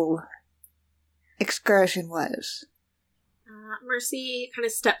this whole excursion was. Mercy kind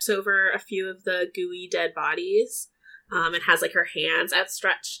of steps over a few of the gooey dead bodies, and has, like, her hands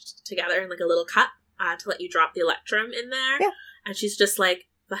outstretched together in, like, a little cup, to let you drop the electrum in there. Yeah. And she's just like,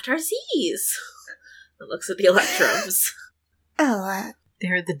 "What are these?" And looks at the electrums. Oh,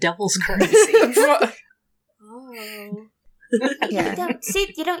 They're the devil's currency. Oh. yeah.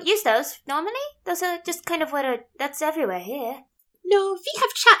 You don't use those normally? Those are just kind of that's everywhere here. No, we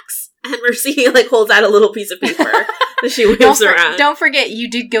have checks. And Mercy, like, holds out a little piece of paper that she waves around. Don't forget, you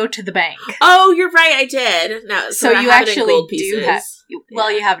did go to the bank. Oh, you're right, I did. No, So I you have it in actually gold do pieces. have... Well,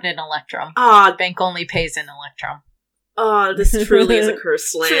 Yeah. you have it in Electrum. Oh, The bank only pays in Electrum. oh, this truly is a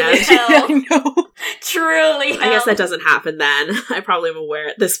cursed land. Truly hell. I know. Truly hell. I guess that doesn't happen then. I probably am aware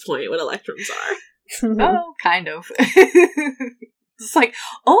at this point what electrums are. Oh, kind of. It's like,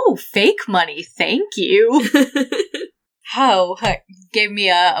 oh, fake money, thank you. Oh, gave me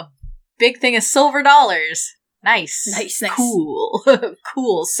a big thing of silver dollars. Nice. Nice. Cool.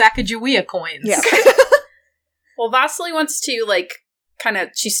 Cool. Sacagawea coins. Yeah. Well, Vasily wants to, like, kind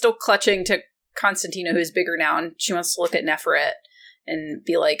of, she's still clutching to Constantina, who's bigger now, and she wants to look at Neferet and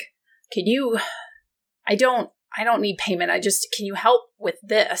be like, can you, I don't need payment, can you help with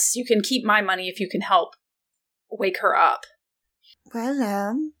this? You can keep my money if you can help wake her up.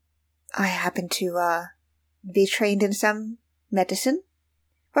 Well, I happen to, be trained in some medicine.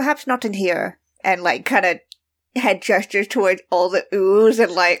 Perhaps not in here. And, like, kind of head gestures towards all the ooze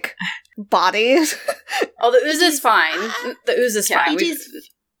and, like, bodies. Oh, the ooze is fine. The ooze is fine.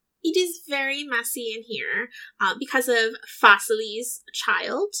 It is very messy in here because of Vasily's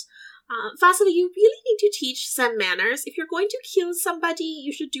child. Vasily, you really need to teach some manners. If you're going to kill somebody,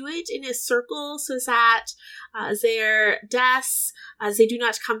 you should do it in a circle so that their deaths, they do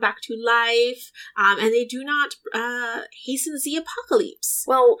not come back to life, and they do not hasten the apocalypse.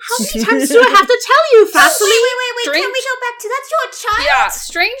 Well, How many times do I have to tell you, Vasily? Wait. Strange- Can we go back to that's your child? yeah,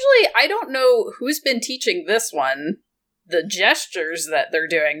 strangely, I don't know who's been teaching this one the gestures that they're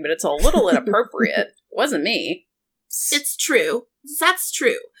doing, but it's a little inappropriate. Wasn't me. It's true. That's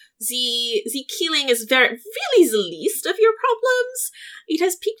true. The killing is really the least of your problems. It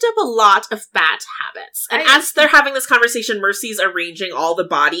has picked up a lot of bad habits. And as they're having this conversation, Mercy's arranging all the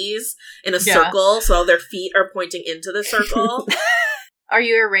bodies in a circle, so their feet are pointing into the circle. Are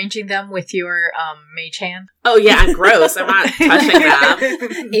you arranging them with your mage hand? Oh yeah, and gross. I'm not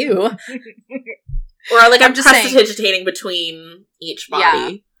touching them. Ew. Or like I'm just saying. prestidigitating between each body.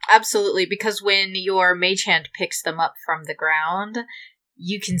 Yeah, absolutely, because when your mage hand picks them up from the ground,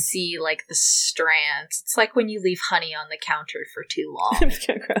 you can see, like, the strands. It's like when you leave honey on the counter for too long.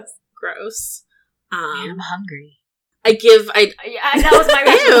 Gross. Man, I'm hungry. that was my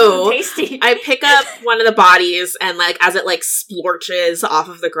reaction. Tasty. I pick up one of the bodies and, like, as it, like, splorches off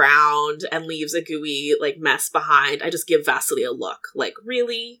of the ground and leaves a gooey, like, mess behind, I just give Vasily a look, like,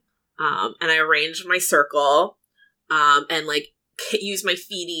 really? And I arrange my circle, and, like, use my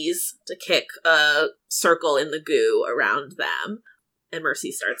feeties to kick a circle in the goo around them. And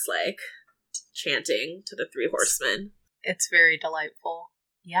Mercy starts, like, chanting to the three horsemen. It's very delightful.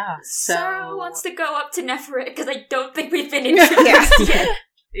 Yeah, so... Sarah wants to go up to Neferet, because I don't think we've been introduced yet.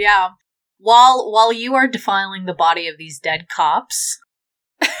 Yeah. While you are defiling the body of these dead cops,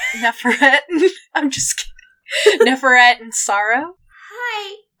 Neferet... I'm just kidding. Neferet and Sarah?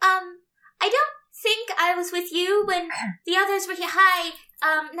 Hi, I don't think I was with you when the others were here. Hi,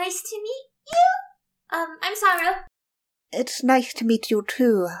 nice to meet you. I'm Sarah. It's nice to meet you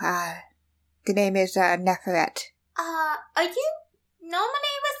too. The name is Neferet. Are you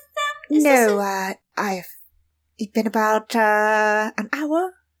normally with them? No, it's been about an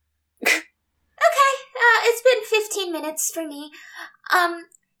hour. Okay, it's been 15 minutes for me.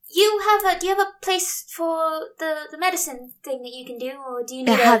 Do you have a place for the medicine thing that you can do, or do you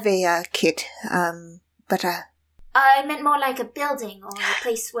need I have a kit, but I meant more like a building, or a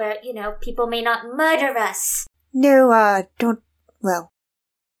place where, people may not murder us. No, well,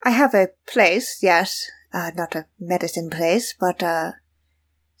 I have a place, yes, not a medicine place, but,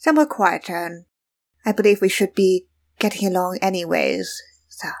 somewhere quieter, and I believe we should be getting along anyways,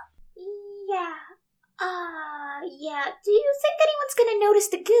 so. Yeah, do you think anyone's gonna notice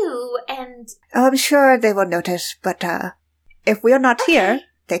the goo, and... Oh, I'm sure they will notice, but, if we are not here,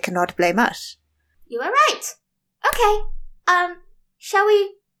 they cannot blame us. You are right. Okay, shall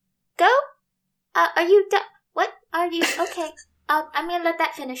we go? Are you done? What? Are you... Okay, I'm gonna let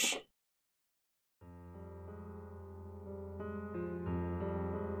that finish.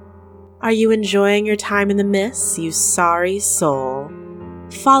 Are you enjoying your time in the mists, you sorry soul?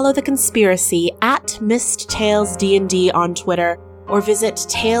 Follow the conspiracy at Mist Tales D&D on Twitter, or visit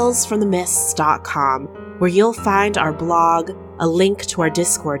talesfromthemists.com, where you'll find our blog, a link to our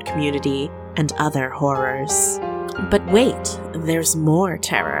Discord community, and other horrors. But wait, there's more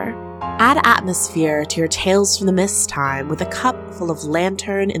terror. Add atmosphere to your Tales from the Mists time with a cup full of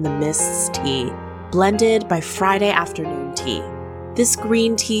Lantern in the Mists tea, blended by Friday afternoon tea. This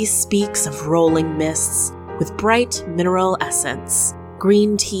green tea speaks of rolling mists with bright mineral essence.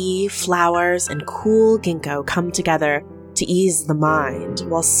 Green tea, flowers, and cool ginkgo come together to ease the mind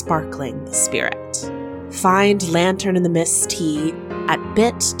while sparkling the spirit. Find Lantern in the Mist tea at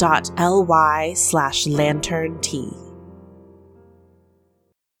bit.ly/lanterntea.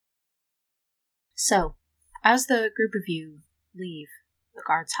 So, as the group of you leave the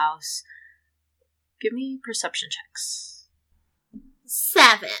guard's house, give me perception checks.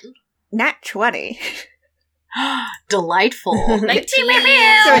 7. Nat 20. Delightful. 19.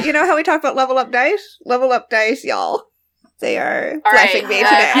 So, you know how we talk about level up dice? Level up dice, y'all. They are flashing me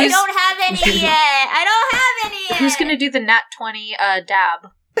today. I don't have any yet. Who's gonna do the nat 20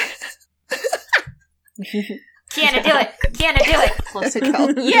 dab? Kiana, do it. Close to go.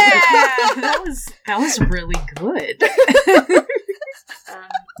 Yeah! That was really good.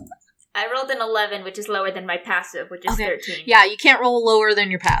 I rolled an 11, which is lower than my passive, which is 13. Yeah, you can't roll lower than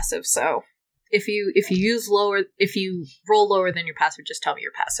your passive, so if you roll lower than your passive, just tell me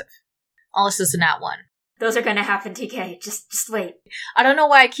your passive. Unless it's a nat 1. Those are gonna happen, TK. Just wait. I don't know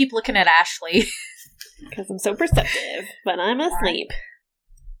why I keep looking at Ashley. Because I'm so perceptive, but I'm asleep.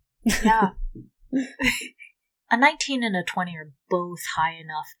 Yeah. A 19 and a 20 are both high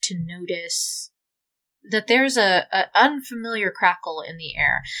enough to notice that there's an unfamiliar crackle in the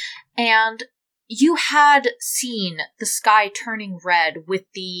air. And you had seen the sky turning red with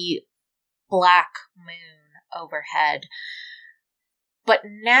the black moon overhead. But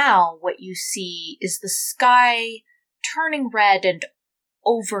now what you see is the sky turning red and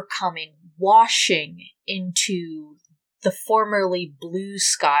overcoming, washing into the formerly blue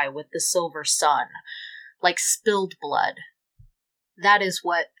sky with the silver sun, like spilled blood. That is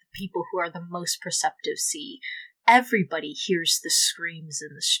what people who are the most perceptive see. Everybody hears the screams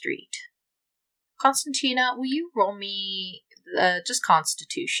in the street. Constantina, will you roll me just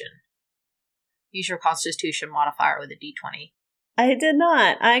Constitution? Use your Constitution modifier with a d20. I did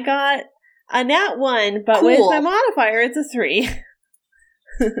not. I got a nat 1, but with my modifier, it's a 3.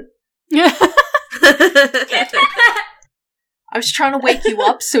 I was trying to wake you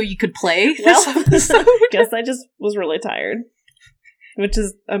up so you could play. Well, I guess I just was really tired, which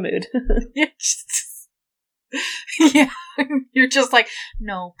is a mood. Yeah. You're just like,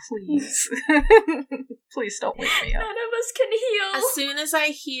 no, please. Please don't wake me up. None of us can heal. As soon as I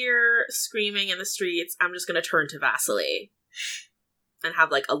hear screaming in the streets, I'm just gonna turn to Vasily and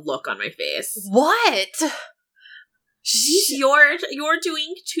have like a look on my face. What? You're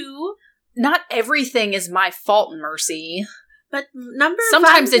doing too. Not everything is my fault, Mercy. But number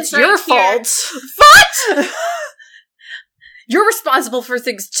sometimes one it's your right here. fault. What? You're responsible for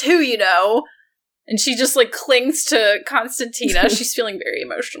things too, you know. And she just like clings to Constantina. She's feeling very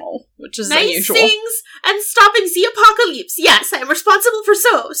emotional, which is nice unusual. Things and stopping the apocalypse. Yes, I'm responsible for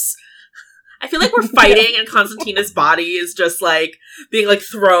those. I feel like we're fighting, and Constantina's body is just like being like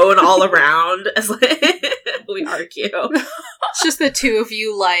thrown all around as like we argue. It's just the two of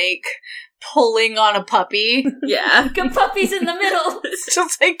you like pulling on a puppy. Yeah, Good puppies in the middle. It's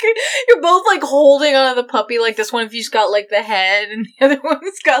just like you're both like holding on to the puppy. Like this one of you's got like the head, and the other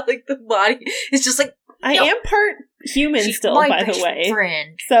one's got like the body. It's just like I am part human she's still, my by the best way.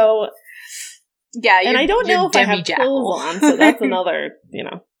 friend. So Yeah, and I don't know if I have clothes on, so that's another,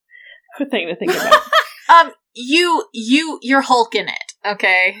 thing to think about. You're hulking it,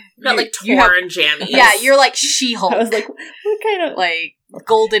 okay? not like you have- torn jammies. Yeah, you're like She-Hulk. I was like, what kind of like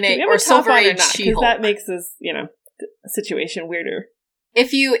golden do we age have or a top silver on age not? 'Cause She-Hulk. that makes this, situation weirder.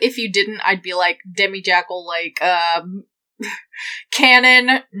 If you didn't, I'd be like Demi Jackal, like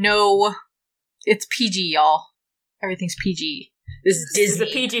canon. No, it's PG, y'all. Everything's PG. This is This is Disney.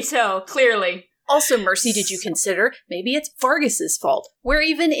 a PG show, clearly. Also, Mercy, did you consider maybe it's Vargas's fault? Where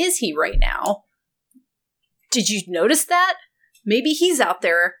even is he right now? Did you notice that? Maybe he's out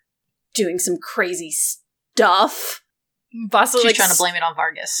there doing some crazy stuff. Vasily, She's trying to blame it on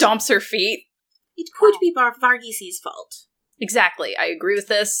Vargas. stomps her feet. It could be Vargas' fault. Exactly. I agree with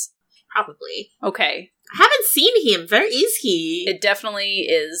this. Probably. Okay. I haven't seen him. Where is he? It definitely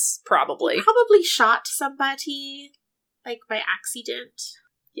is probably. Probably shot somebody, like by accident.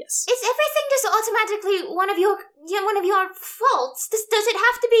 Yes. Is everything just automatically one of your faults? Does it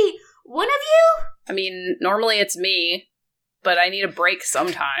have to be one of you? I mean, normally it's me, but I need a break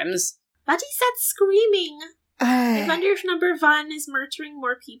sometimes. What is that screaming? I I wonder if number one is murdering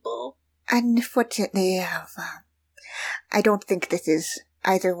more people. unfortunately, I don't think this is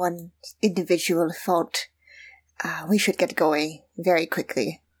either one's individual fault. We should get going very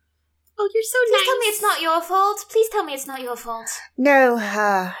quickly. Oh, you're so Please nice. tell me it's not your fault. Please tell me it's not your fault. No,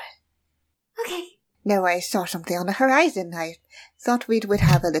 Okay. no, I saw something on the horizon. I thought we would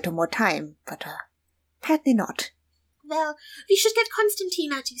have a little more time, but apparently not. Well, we should get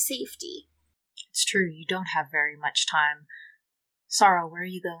Constantina to safety. It's true, you don't have very much time. Sorrow, where are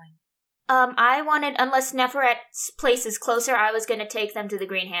you going? I wanted, unless Neferet's place is closer, I was gonna take them to the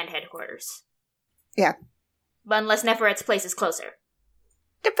Green Hand headquarters. Yeah. But unless Neferet's place is closer.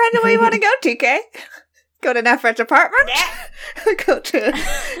 Depends on where you want to go, TK. Go to Neferet's apartment? Yeah. Go to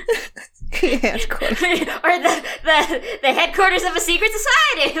headquarters. Or the headquarters of a secret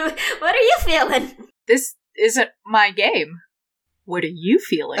society. What are you feeling? This isn't my game. What are you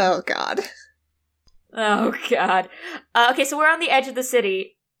feeling? Oh, God. Oh, God. Okay, so we're on the edge of the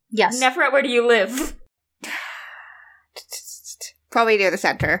city. Yes. Neferet, where do you live? Probably near the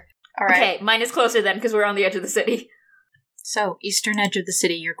center. All right. Okay, mine is closer then, because we're on the edge of the city. So, eastern edge of the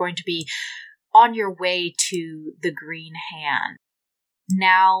city, you're going to be on your way to the Green Hand.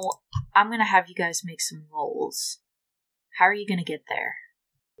 Now, I'm going to have you guys make some rolls. How are you going to get there?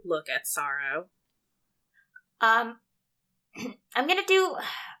 Look at Sorrow. I'm gonna do...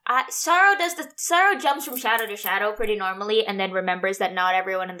 Sorrow jumps from shadow to shadow pretty normally, and then remembers that not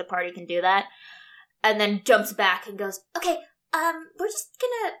everyone in the party can do that. And then jumps back and goes, okay, we're just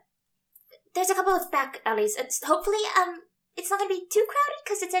gonna... There's a couple of back alleys. It's hopefully, it's not gonna be too crowded,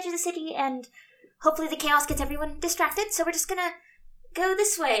 because it's edge of the city, and hopefully the chaos gets everyone distracted, so we're just gonna go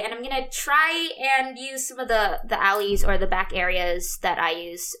this way, and I'm gonna try and use some of the alleys or the back areas that I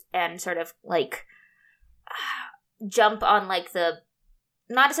use, and sort of, like, jump on, like,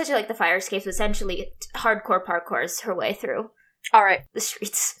 not essentially like the fire escapes, but essentially hardcore parkours her way through All right. the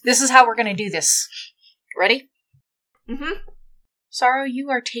streets. This is how we're going to do this. Ready? Mm-hmm. Sorrow, you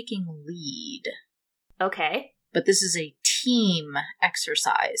are taking lead. Okay. But this is a team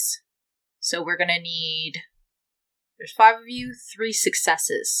exercise. So we're going to need... There's 5 of you, 3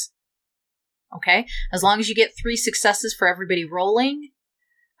 successes. Okay? As long as you get 3 successes for everybody rolling...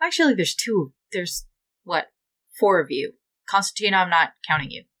 Actually, there's 2. There's, 4 of you. Constantina, I'm not counting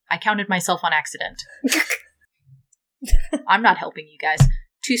you. I counted myself on accident. I'm not helping you guys.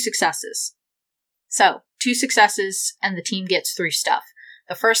 2 successes. So, 2 successes, and the team gets 3 stuff.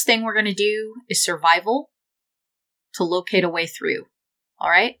 The first thing we're going to do is survival to locate a way through.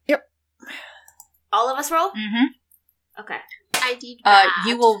 Alright? Yep. All of us roll? Mm-hmm. Okay. I did bad.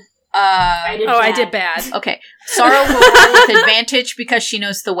 You will. I did bad. Okay. Sorrow will roll with advantage because she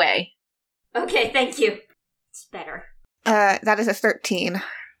knows the way. Okay, thank you. It's better. That is a 13. Okay.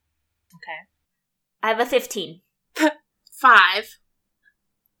 I have a 15. 5.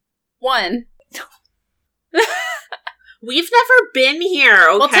 1. We've never been here,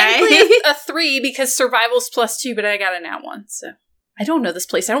 okay? Well, technically a 3 because survival's +2, but I got a nat 1, so. I don't know this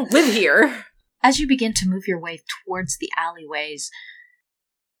place. I don't live here. As you begin to move your way towards the alleyways,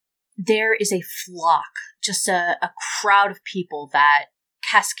 there is a flock, just a crowd of people that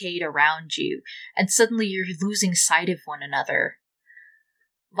cascade around you, and suddenly you're losing sight of one another.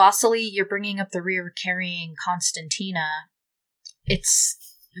 Vasily, you're bringing up the rear carrying Constantina. It's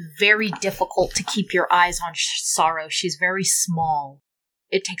very difficult to keep your eyes on Sorrow. She's very small.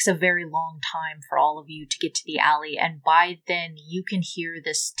 It takes a very long time for all of you to get to the alley, and by then you can hear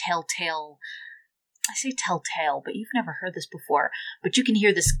this telltale... I say telltale, but you've never heard this before. But you can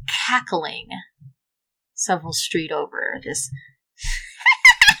hear this cackling several street over. This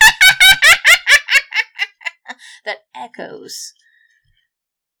that echoes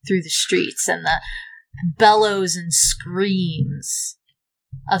through the streets, and the bellows and screams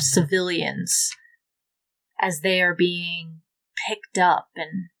of civilians as they are being picked up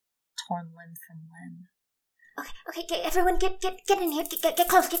and torn limb from limb. Okay, everyone get in here. Get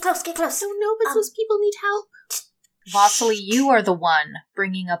close. Oh no, but those people need help. Vasily, you are the one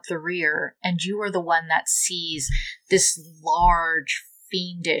bringing up the rear, and you are the one that sees this large,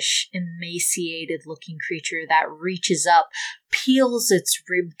 fiendish, emaciated-looking creature that reaches up, peels its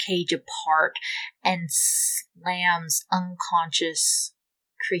rib cage apart, and slams unconscious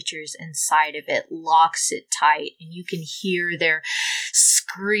creatures inside of it, locks it tight, and you can hear their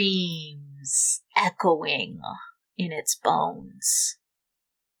screams echoing in its bones.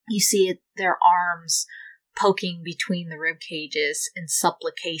 You see their arms poking between the rib cages in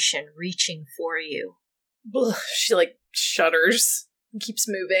supplication, reaching for you. Ugh, she, shudders and keeps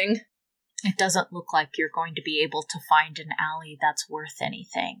moving. It doesn't look like you're going to be able to find an alley that's worth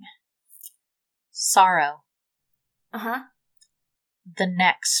anything. Sorrow. Uh-huh. The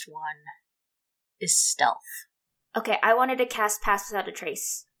next one is stealth. Okay, I wanted to cast Pass Without a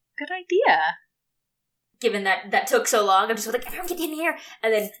Trace. Good idea. Given that took so long, I'm just like, everyone get in here!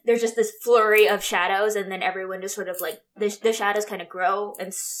 And then there's just this flurry of shadows, and then everyone just sort of the shadows kind of grow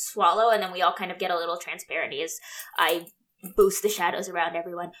and swallow, and then we all kind of get a little transparency as I boost the shadows around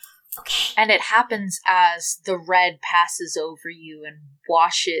everyone. Okay. And it happens as the red passes over you and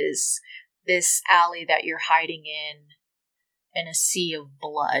washes this alley that you're hiding in a sea of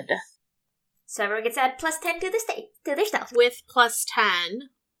blood. So everyone gets add +10 to their stealth. With +10,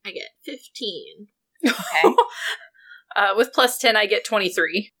 I get 15. Okay. With +10, I get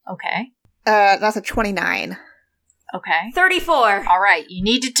 23. Okay. That's a 29. Okay. 34. All right. You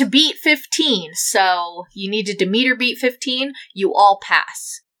needed to beat 15, so you needed to meet or beat 15. You all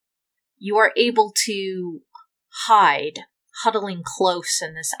pass. You are able to hide, huddling close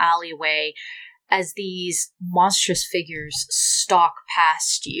in this alleyway as these monstrous figures stalk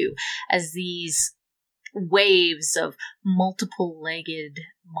past you, as these waves of multiple-legged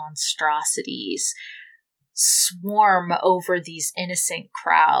monstrosities swarm over these innocent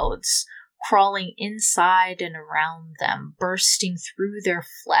crowds, crawling inside and around them, bursting through their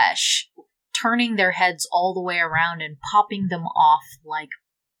flesh, turning their heads all the way around and popping them off like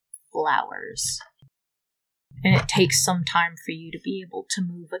flowers. And it takes some time for you to be able to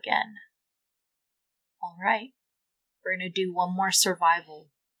move again. All right, we're going to do one more survival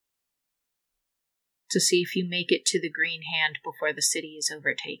to see if you make it to the Green Hand before the city is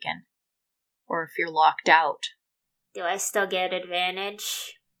overtaken, or if you're locked out. Do I still get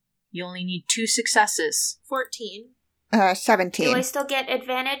advantage? You only need 2 successes. 14. 17. Do I still get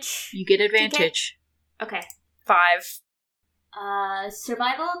advantage? You get advantage. Okay. 5.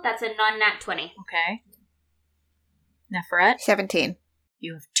 Survival, that's a non-nat 20. Okay. Neferet, 17.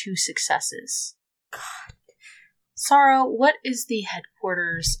 you have 2 successes. God. Sorrow, what is the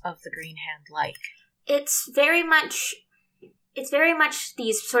headquarters of the Green Hand like? It's very much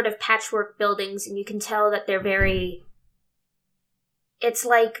these sort of patchwork buildings, and you can tell that they're very... It's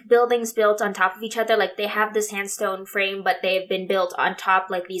like buildings built on top of each other. Like, they have this sandstone frame, but they've been built on top,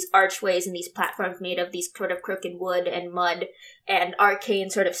 like these archways and these platforms made of these sort of crooked wood and mud and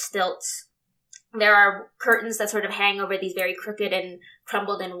arcane sort of stilts. There are curtains that sort of hang over these very crooked and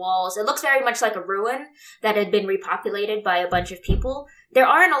crumbled-in walls. It looks very much like a ruin that had been repopulated by a bunch of people. There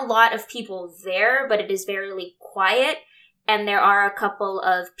aren't a lot of people there, but it is very quiet. And there are a couple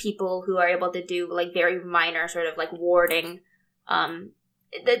of people who are able to do, like, very minor sort of, like, warding.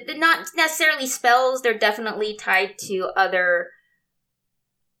 they're not necessarily spells. They're definitely tied to other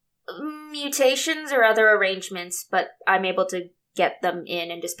mutations or other arrangements, but I'm able to get them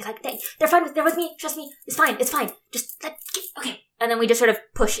in and just be like, they're fine. They're with me. Trust me. It's fine. Just okay. And then we just sort of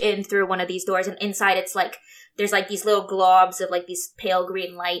push in through one of these doors, and inside it's like there's like these little globs of like these pale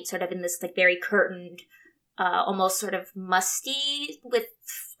green light, sort of in this like very curtained, almost sort of musty with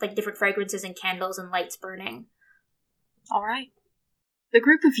like different fragrances and candles and lights burning. All right. The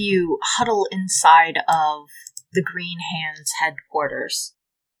group of you huddle inside of the Green Hands headquarters,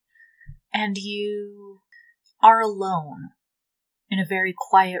 and you are alone in a very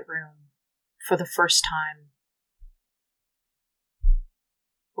quiet room for the first time.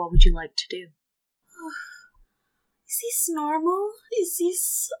 What would you like to do? Is this normal? Is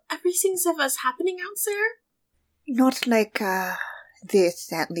this everything that was happening out there? Not like,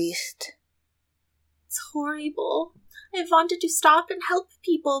 this, at least. It's horrible. I wanted to stop and help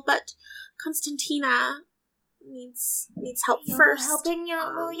people, but Constantina needs help first.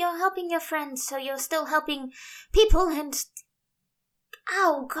 You're helping your friends, so you're still helping people, and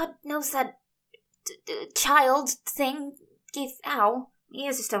ow, God knows that child thing gave ow.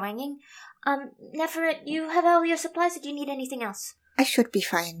 Ears are still ringing. Neferet, you have all your supplies, or do you need anything else? I should be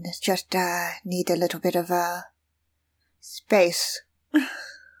fine. Just, need a little bit of, space.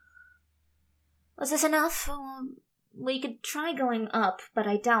 Was this enough? We could try going up, but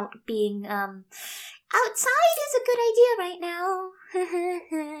I doubt being, outside is a good idea right now.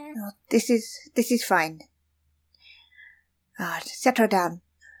 No, this is fine. Set her down.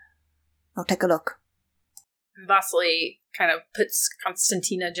 I'll take a look. Vasily kind of puts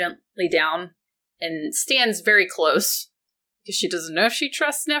Constantina gently down and stands very close because she doesn't know if she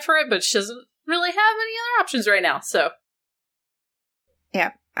trusts Neferet, but she doesn't really have any other options right now, so.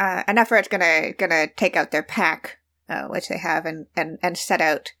 Yeah, and Neferet's gonna take out their pack, which they have, and set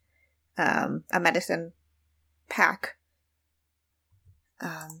out a medicine pack.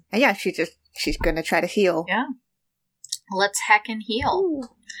 And yeah, she's gonna try to heal. Yeah. Let's heckin' heal. Ooh.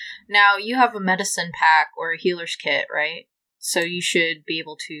 Now, you have a medicine pack or a healer's kit, right? So you should be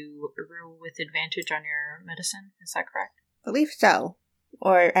able to roll with advantage on your medicine. Is that correct? I believe so.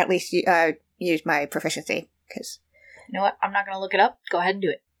 Or at least use my proficiency, because... You know what? I'm not going to look it up. Go ahead and do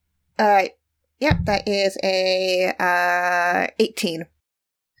it. Yeah, that is a 18.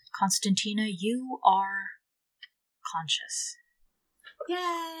 Constantina, you are conscious. Yay!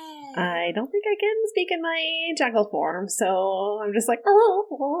 I don't think I can speak in my jackal form, so I'm just like,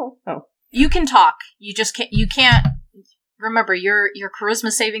 oh. You can talk. You just can't. You can't. Remember, your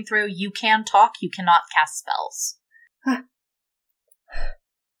charisma saving throw. You can talk. You cannot cast spells. Are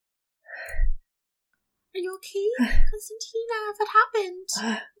you okay, Constantina? What happened?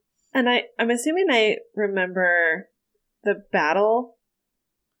 And I'm assuming I remember the battle.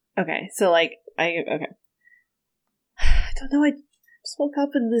 Okay, so okay. I don't know. I just woke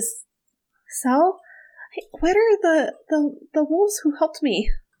up in this cell. Where are the wolves who helped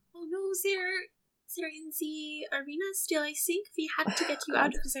me? Oh no, they're in the arena still. I think we had to get you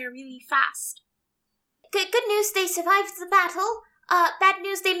out of there really fast. Good news, they survived the battle. Bad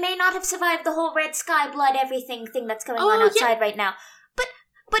news, they may not have survived the whole red sky, blood, everything thing that's going on outside right now. But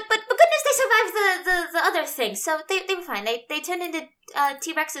good news, they survived the other thing, so they were fine. They turned into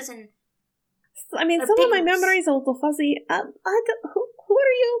T-Rexes and... I mean, some of my memories are a little fuzzy. Who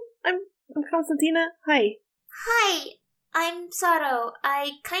are you? I'm Constantina. Hi. Hi, I'm Saro.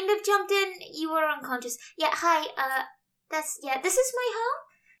 I kind of jumped in. You were unconscious. Yeah, hi. This is my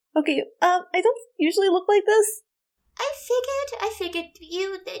home. Okay. I don't usually look like this. I figured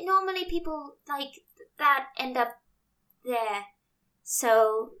normally people like that end up there.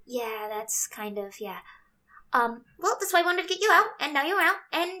 So, yeah, that's kind of, yeah. Well, that's why I wanted to get you out, and now you're out,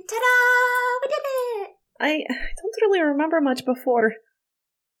 and ta-da! We did it! I don't really remember much before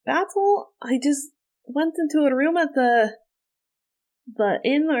battle. I just went into a room at the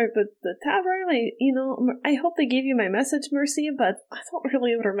inn or the tavern. I hope they gave you my message, Mercy, but I don't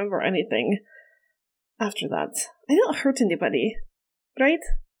really remember anything after that. I didn't hurt anybody, right?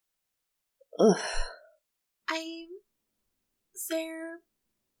 Ugh.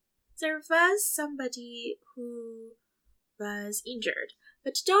 There was somebody who was injured,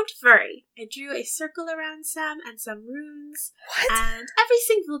 but don't worry. I drew a circle around them and some runes. What? And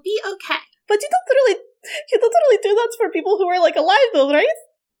everything will be okay. But you don't really do that for people who are alive, though, right?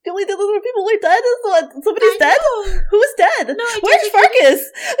 You only do that for people who are dead. So somebody's dead. Who is dead? No, where's Farkas?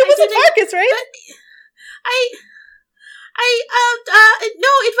 It wasn't Farkas, right?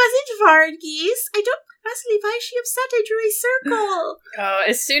 No, it wasn't Vargas. Vasily, why is she upset? I drew a circle.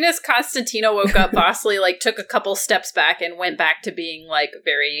 As soon as Constantina woke up, Vasily took a couple steps back and went back to being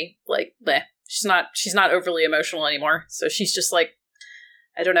very bleh. She's not overly emotional anymore. So she's just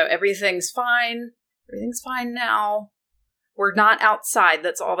I don't know, everything's fine. Everything's fine now. We're not outside.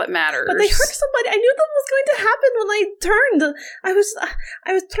 That's all that matters. But they hurt somebody. I knew that was going to happen when I turned. I was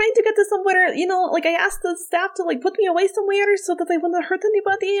trying to get to somewhere, I asked the staff to put me away somewhere so that I wouldn't hurt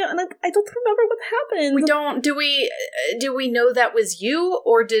anybody, and I don't remember what happened. Do we know that was you,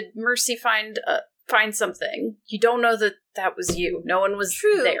 or did Mercy find something? You don't know that was you. No one was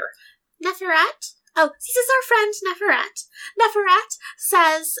there. Neferet? Oh, this is our friend Neferet. Neferet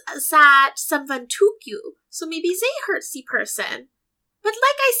says that someone took you, so maybe they hurt the person. But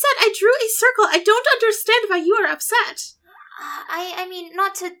like I said, I drew a circle. I don't understand why you are upset. I mean,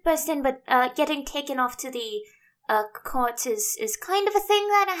 not to burst in, but getting taken off to the courts is kind of a thing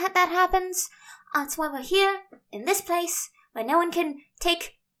that happens. That's why we're here, in this place, where no one can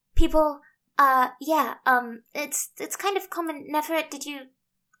take people. It's kind of common. Neferet, did you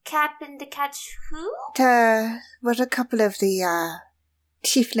happen to catch who? Was a couple of the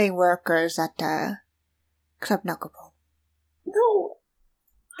tiefling workers at Club Knuckleball. No,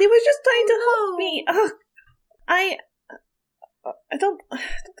 they were just trying to help me. I don't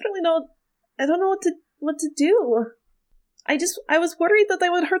really know. I don't know what to do. I was worried that I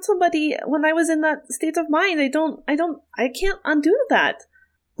would hurt somebody when I was in that state of mind. I can't undo that.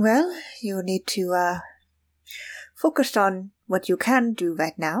 Well, you need to focus on what you can do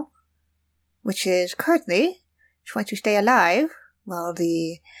right now, which is currently trying to stay alive while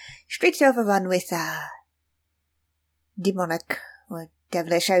the streets are overrun with demonic or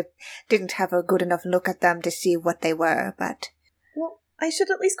devilish. I didn't have a good enough look at them to see what they were, but... Well, I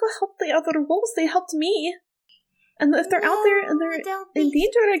should at least go help the other wolves. They helped me. And if they're out there and they're in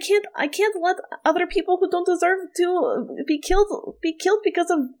danger, I can't let other people who don't deserve to be killed because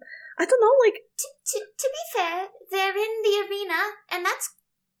of... I don't know, To be fair, they're in the arena, and that's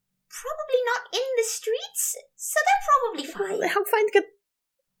probably not in the streets, so they're probably fine. How fine to get...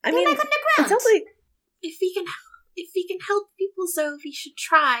 They're underground. It sounds like... If we can help people, so we should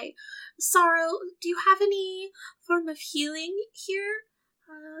try. Sorrow, do you have any form of healing here?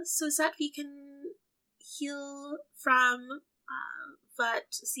 So that we can heal from what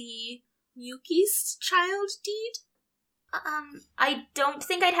the Yuki's child did? I don't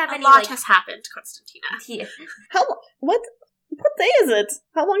think I'd have any. A lot has happened, Constantina. Yeah. What day is it?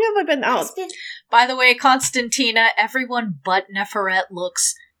 How long have I been out? By the way, Constantina, everyone but Neferet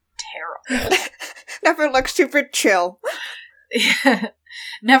looks terrible. Neferet looks super chill.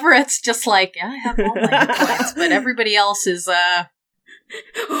 Neferet's just I have all my points, but everybody else is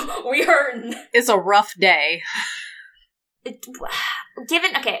it's a rough day.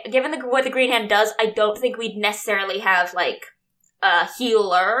 Given what the Green Hand does, I don't think we'd necessarily have a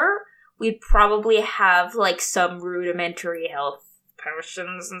healer. We'd probably have some rudimentary health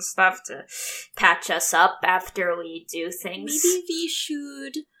potions and stuff to patch us up after we do things. Maybe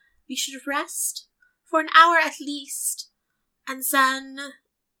we should rest for an hour at least, and then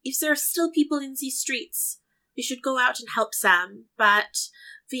if there are still people in these streets, we should go out and help them. But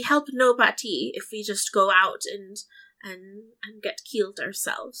we help nobody if we just go out and get killed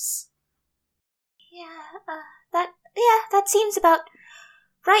ourselves. That seems about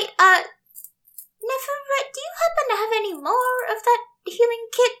right. Neferet, do you happen to have any more of that healing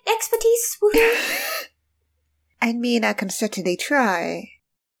kit expertise? I mean, I can certainly try.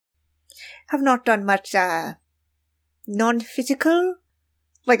 Have not done much non-physical.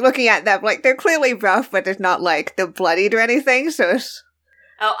 Looking at them, they're clearly rough, but it's not they're bloodied or anything, so it's...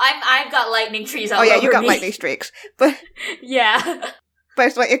 Oh, I've got lightning trees all over me. Oh yeah, you got lightning streaks. But yeah.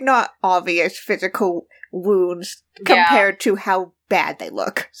 But it's not obvious physical wounds compared to how bad they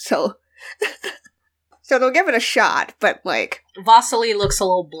look. So so they'll give it a shot, but Vasily looks a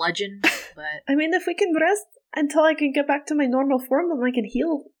little bludgeoned, but I mean, if we can rest until I can get back to my normal form, then I can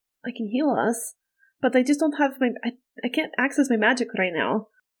heal us. But I just don't have I can't access my magic right now.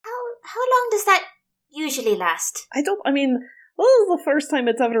 How long does that usually last? This is the first time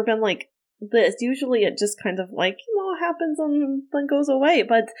it's ever been like this. Usually it just kind of happens and then goes away,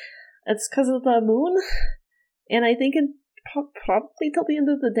 but it's because of the moon, and I think probably till the end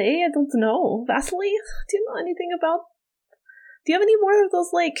of the day. I don't know. Vasily, do you know anything about... Do you have any more of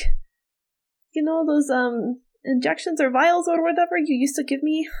those, those injections or vials or whatever you used to give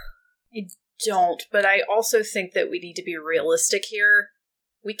me? I don't, but I also think that we need to be realistic here.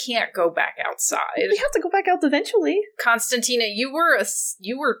 We can't go back outside. We have to go back out eventually. Constantina, you were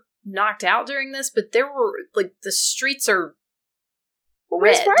knocked out during this, but there were the streets are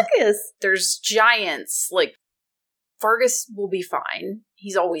Where's red. Vargas? There's giants. Like, Vargas will be fine.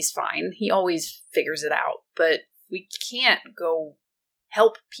 He's always fine. He always figures it out. But we can't go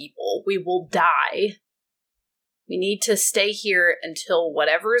help people. We will die. We need to stay here until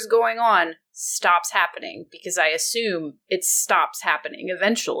whatever is going on stops happening, because I assume it stops happening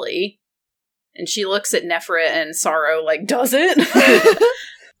eventually. And she looks at Neferet and Sorrow like, does it?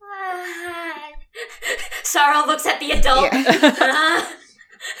 Sorrow looks at the adult.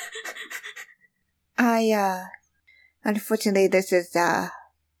 Yeah. Unfortunately, this is, a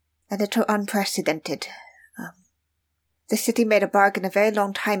little unprecedented. The city made a bargain a very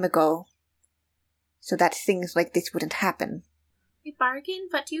long time ago, so that things like this wouldn't happen. A bargain?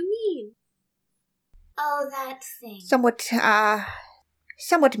 What do you mean? Oh, that thing. Somewhat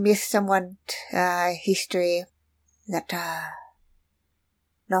history that,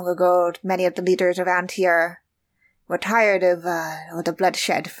 long ago, many of the leaders around here were tired of all the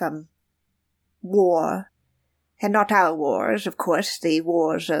bloodshed from war. And not our wars, of course, the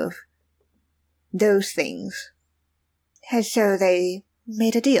wars of those things. And so they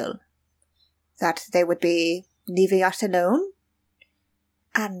made a deal that they would be leaving us alone.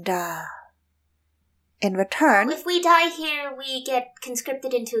 And, in return... If we die here, we get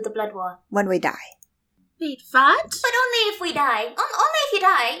conscripted into the Blood War. When we die. Wait, what? But only if we die. Only if you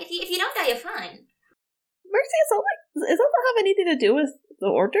die. If you don't die, you're fine. Mercy, does that have anything to do with the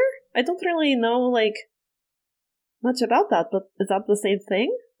Order? I don't really know, much about that, but is that the same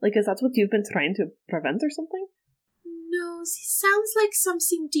thing? Is that what you've been trying to prevent or something? No, this sounds like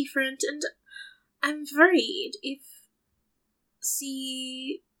something different, and I'm worried if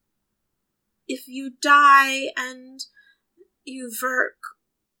you die and you work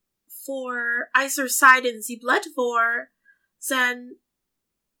for either side in the Blood War, then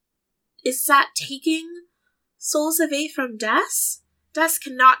is that taking souls away from Death? Death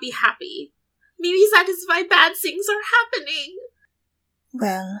cannot be happy. Maybe that is why bad things are happening.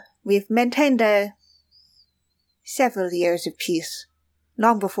 Well, we've maintained several years of peace.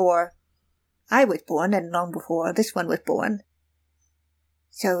 Long before I was born and long before this one was born.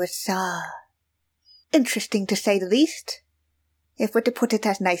 So it's, interesting to say the least, if we're to put it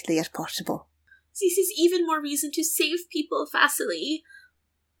as nicely as possible. This is even more reason to save people, Vasily,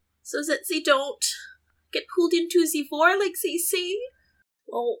 so that they don't get pulled into the war like they say.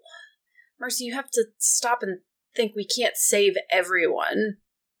 Well, Mercy, you have to stop and think we can't save everyone.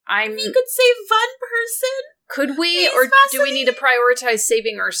 We could save one person. Could we? Please, or Vasily? do we need to prioritize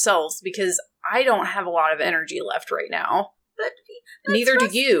saving ourselves? Because I don't have a lot of energy left right now. But neither do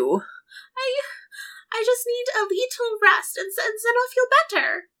you. I just need a little rest, and then I'll feel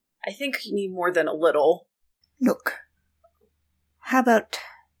better. I think you need more than a little. Look, how about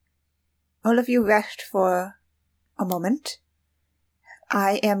all of you rest for a moment?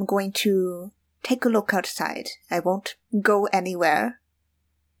 I am going to take a look outside. I won't go anywhere.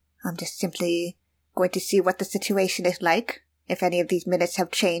 I'm just simply going to see what the situation is like, if any of these minutes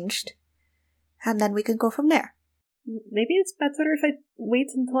have changed, and then we can go from there. Maybe it's better if I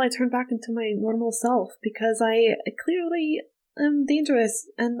wait until I turn back into my normal self, because I clearly am dangerous,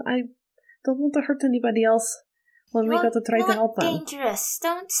 and I don't want to hurt anybody else when we got to try to help them. You're not dangerous.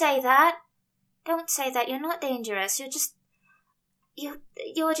 Don't say that. Don't say that. You're not dangerous. You're just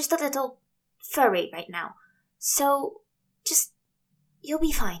a little furry right now. So, you'll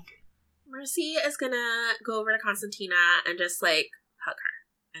be fine. Mercy is gonna go over to Constantina and just, hug her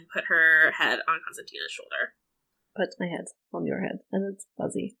and put her head on Constantina's shoulder. Put my head on your head, and it's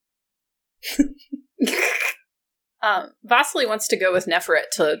fuzzy. Vasily wants to go with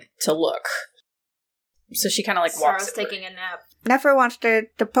Neferet to look. So she kind of walks Sorrow's over. taking a nap. Neferet wants to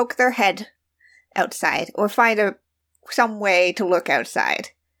poke their head outside, or find some way to look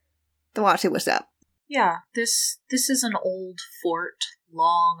outside. To watch what's up. Yeah, this is an old fort,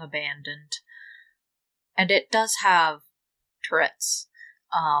 long abandoned, and it does have turrets,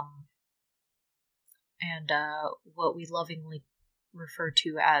 and what we lovingly refer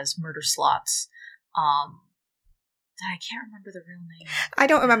to as murder slots. I can't remember the real name. I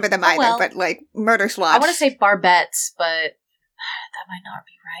don't remember them either, but murder slots. I want to say barbettes, but that might not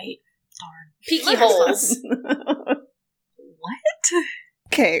be right. Darn. Peeky holes. What?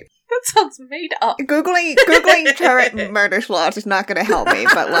 Okay. That sounds made up. Googling turret murder slots is not going to help me,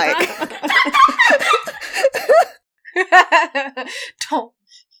 but Don't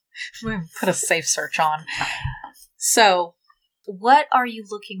put a safe search on. So, what are you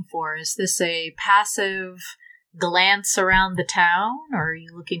looking for? Is this a passive glance around the town, or are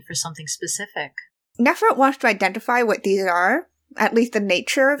you looking for something specific? Neferet wants to identify what these are, at least the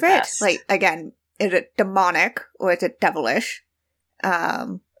nature of it. Yes. Again, is it demonic or is it devilish?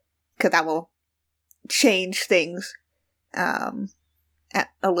 because that will change things a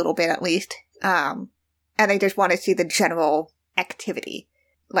little bit at least. And I just want to see the general activity,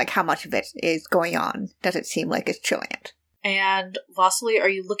 like how much of it is going on. Does it seem like it's chilling it? And Vasily, are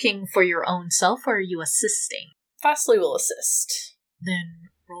you looking for your own self, or are you assisting? Vasily will assist.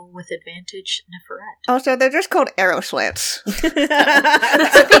 Then roll with advantage, Neferet. Also, they're just called arrow slits. That's not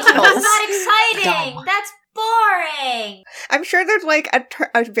exciting. Dumb. That's boring. I'm sure there's like a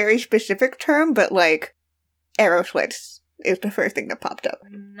very specific term, but like arrow slits is the first thing that popped up.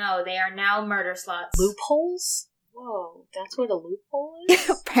 No, they are now murder slots. Loopholes? Whoa, that's what a loophole is?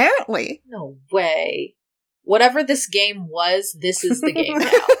 Apparently. No way. Whatever this game was, this is the game now.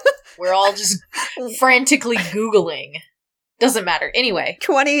 We're all just frantically Googling. Doesn't matter. Anyway.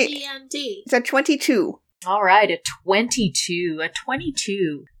 20. D&D. It's a 22. All right, a 22. A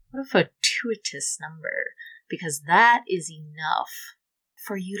 22. What a fortuitous number. Because that is enough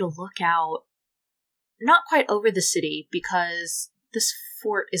for you to look out, not quite over the city, because this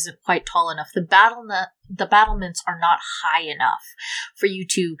fort isn't quite tall enough. The battlements are not high enough for you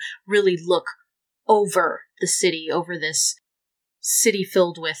to really look over the city, over this city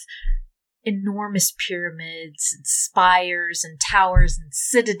filled with enormous pyramids and spires and towers and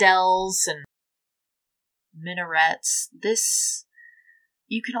citadels and minarets. This,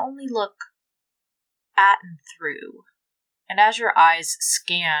 you can only look at and through. And as your eyes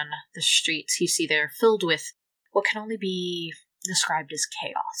scan the streets, you see they're filled with what can only be described as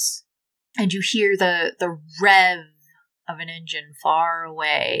chaos. And you hear the rev of an engine far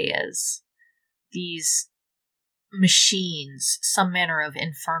away as these machines, some manner of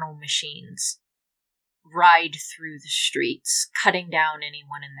infernal machines, ride through the streets, cutting down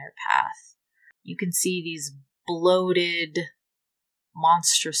anyone in their path. You can see these bloated,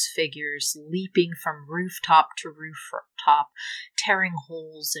 monstrous figures leaping from rooftop to rooftop, tearing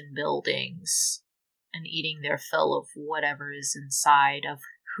holes in buildings, and eating their fill of whatever is inside, of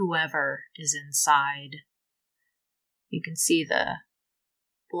whoever is inside. You can see the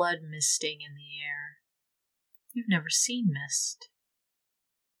blood misting in the air. You've never seen mist.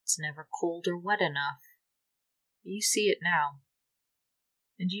 It's never cold or wet enough. You see it now.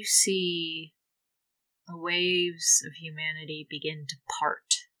 And you see the waves of humanity begin to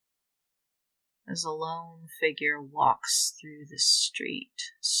part as a lone figure walks through the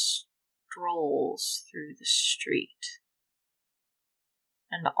street, strolls through the street.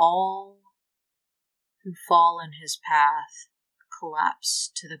 And all who fall in his path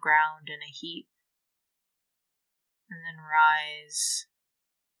collapse to the ground in a heap, and then rise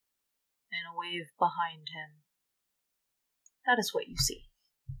in a wave behind him. That is what you see,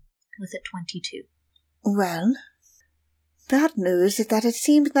 with it 22. Well, bad news is that it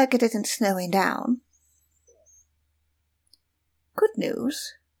seems like it isn't slowing down. Good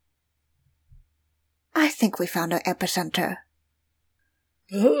news. I think we found our epicenter.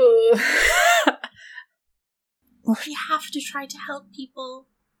 We have to try to help people.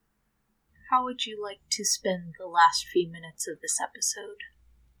 How would you like to spend the last few minutes of this episode?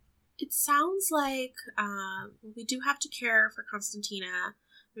 It sounds like we do have to care for Constantina.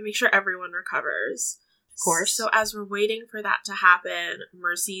 We make sure everyone recovers. Of course. So as we're waiting for that to happen,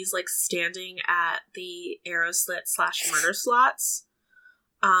 Mercy's like standing at the arrow slit / murder slots,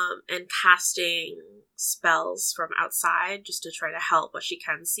 and casting spells from outside just to try to help what she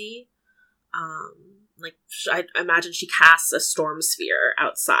can see. I imagine she casts a storm sphere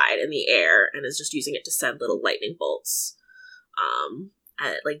outside in the air and is just using it to send little lightning bolts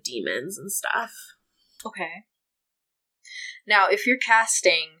at like demons and stuff. Okay. Now, if you're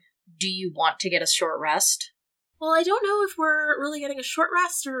casting, do you want to get a short rest? Well, I don't know if we're really getting a short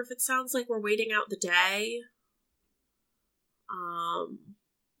rest or if it sounds like we're waiting out the day.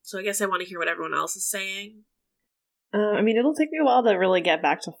 So I guess I want to hear what everyone else is saying. I mean, it'll take me a while to really get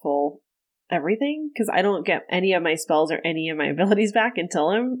back to full everything, because I don't get any of my spells or any of my abilities back until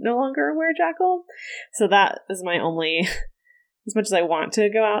I'm no longer a werejackal. So that is my only, as much as I want to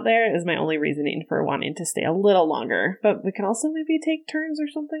go out there, is my only reasoning for wanting to stay a little longer. But we can also maybe take turns or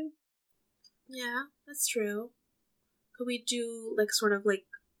something. Yeah, that's true. Could we do, like, sort of, like,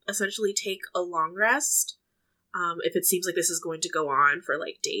 essentially take a long rest? If it seems like this is going to go on for,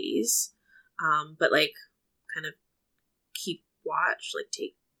 like, days. But, like, kind of keep watch, like,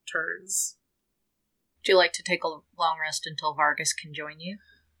 take turns. Would you like to take a long rest until Vargas can join you?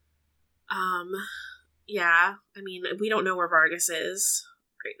 Yeah. I mean, we don't know where Vargas is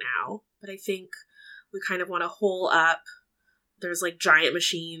right now, but I think we kind of want to hole up. There's, like, giant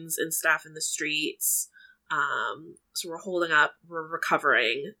machines and stuff in the streets. So we're holding up, we're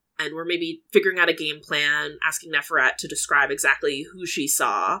recovering, and we're maybe figuring out a game plan, asking Neferet to describe exactly who she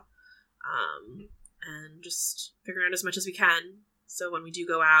saw, and just figuring out as much as we can. So when we do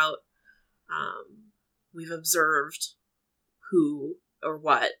go out, we've observed who or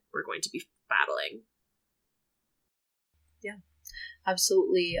what we're going to be battling. Yeah,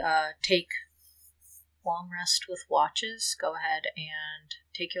 absolutely. Take long rest with watches. Go ahead and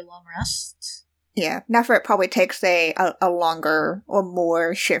take your long rests. Yeah, Neferet probably takes a longer or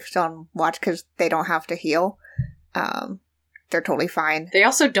more shifts on watch because they don't have to heal. They're totally fine. They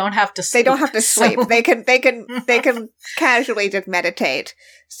also don't have to sleep. They don't have to sleep. So. They can casually just meditate.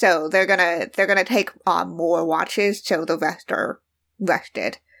 So they're gonna take more watches so the rest are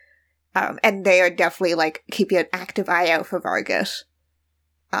rested. And they are definitely like keeping an active eye out for Vargas.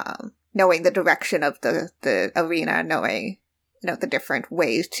 Knowing the direction of the arena, knowing the different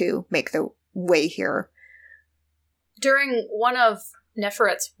ways to make the way here. During one of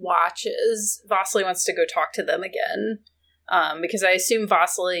Neferet's watches, Vasily wants to go talk to them again. Because I assume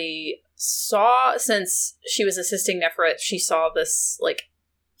Vasily saw, since she was assisting Neferet, she saw this, like,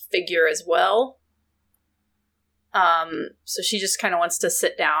 figure as well. So she just kind of wants to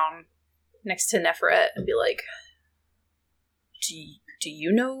sit down next to Neferet and be like, do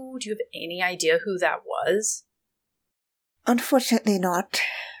you have any idea who that was? Unfortunately not.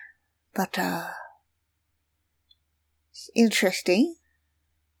 But, it's interesting.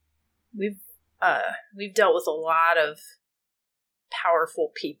 We've dealt with a lot of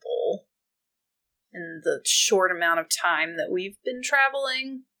powerful people in the short amount of time that we've been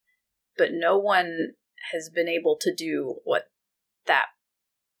traveling, but no one has been able to do what that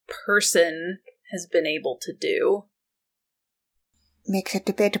person has been able to do. Makes it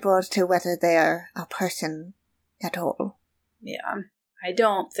debatable as to whether they're a person at all. Yeah. I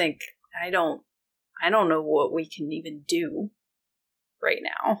don't know what we can even do right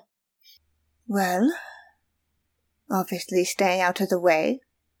now. Well, obviously stay out of the way.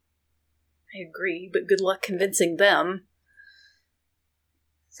 I agree, but good luck convincing them.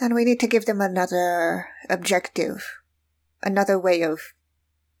 Then we need to give them another objective. Another way of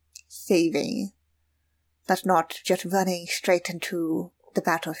saving. That's not just running straight into the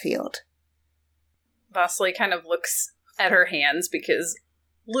battlefield. Vasily kind of looks at her hands because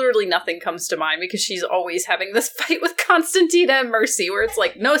literally nothing comes to mind because she's always having this fight with Constantina and Mercy where it's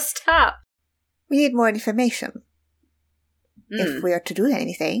like, no, stop. We need more information. If we are to do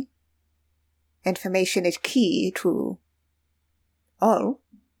anything. Information is key to all.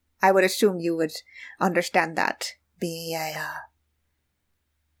 I would assume you would understand that, being a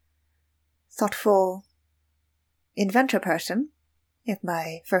thoughtful inventor person, if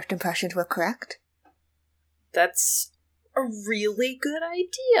my first impressions were correct. That's a really good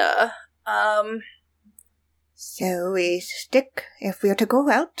idea. So we stick, if we are to go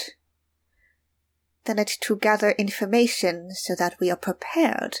out, then it's to gather information so that we are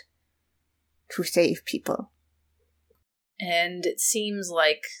prepared to save people. And it seems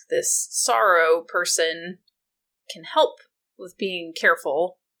like this Sorrow person can help with being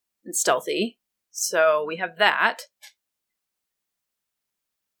careful and stealthy. So we have that.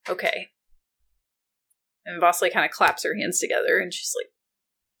 Okay. And Vasily kind of claps her hands together and she's like,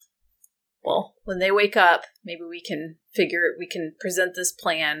 well, when they wake up, maybe we can present this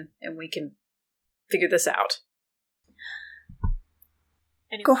plan and we can figure this out.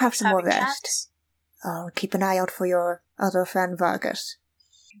 Go have some more rest. I'll keep an eye out for your other friend Vargas.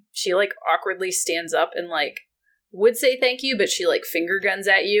 She, like, awkwardly stands up and, like, would say thank you, but she, like, finger guns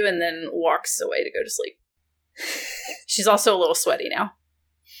at you and then walks away to go to sleep. She's also a little sweaty now.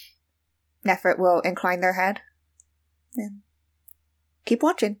 Neferet will incline their head. And keep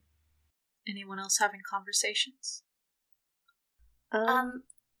watching. Anyone else having conversations?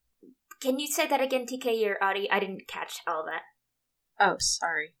 Can you say that again, TK? Your audio, I didn't catch all that. Oh,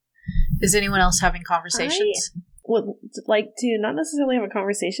 sorry. Is anyone else having conversations? I would like to not necessarily have a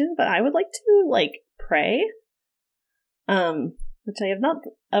conversation, but I would like to, like, pray. Which I have not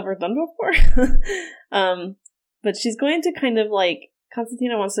ever done before. But she's going to kind of, like,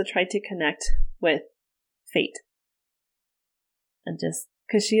 Constantina wants to try to connect with Fate. And just,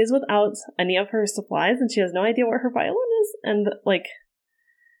 because she is without any of her supplies, and she has no idea where her violin is, and, like,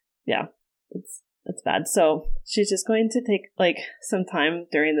 yeah, it's bad. So she's just going to take, like, some time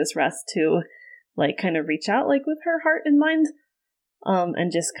during this rest to, like, kind of reach out, like, with her heart and mind,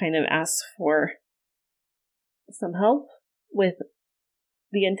 and just kind of ask for some help with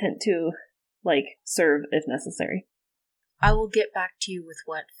the intent to, like, serve if necessary. I will get back to you with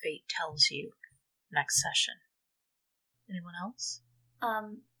what Fate tells you next session. Anyone else?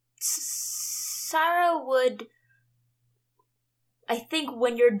 Sarah would, I think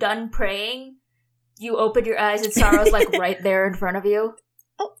when you're done praying, you open your eyes and Sorrow's like right there in front of you.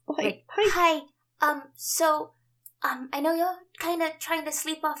 Oh, hi. Like, Hi. I know you're kind of trying to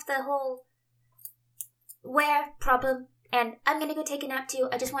sleep off the whole where problem, and I'm gonna go take a nap too.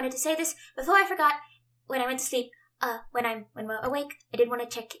 I just wanted to say this before I forgot. When I went to sleep, when we're awake, I did want to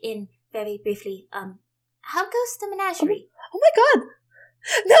check in very briefly. How goes the menagerie? Oh my god!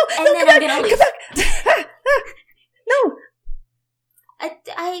 No! And no, then come I'm back, gonna leave. come back! No! I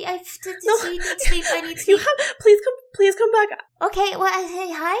No. you need sleep. I need You sleep. please come back. Okay, well,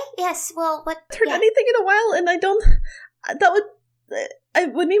 hey, hi? Yes, well, what? I haven't heard anything in a while, and I don't... That would...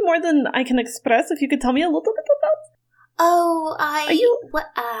 It would be more than I can express if you could tell me a little bit about... Oh, Are you... What,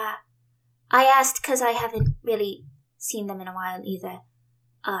 I asked because I haven't really seen them in a while either.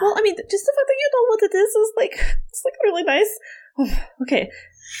 Well, I mean, just the fact that you know what it is like... It's, like, really nice. Okay.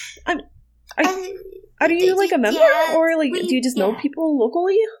 Are you, like, a member? Yeah, or, like, do you just know yeah. people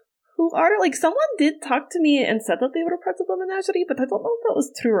locally who are? Like, someone did talk to me and said that they were part of the menagerie, but I don't know if that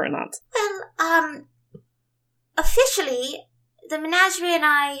was true or not. Well, officially, the menagerie and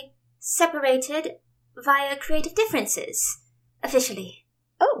I separated via creative differences. Officially.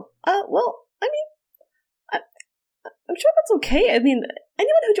 Oh, well, I mean, I'm sure that's okay. I mean,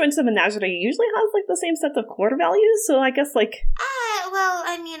 anyone who joins the menagerie usually has, like, the same set of core values, so I guess, like... Well,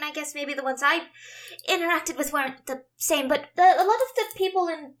 I mean, I guess maybe the ones I interacted with weren't the same, but a lot of the people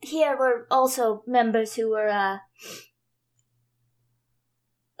in here were also members who were,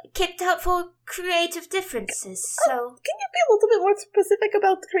 kicked out for creative differences, so... Can you be a little bit more specific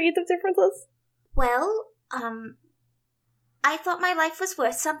about the creative differences? Well, I thought my life was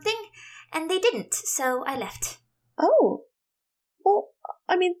worth something, and they didn't, so I left. Oh. Well,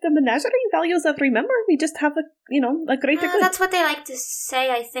 I mean, the menagerie values every member. We just have a greater good. That's what they like to say,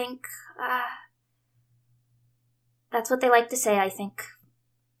 I think. That's what they like to say, I think.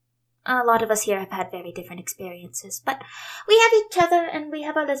 A lot of us here have had very different experiences, but we have each other, and we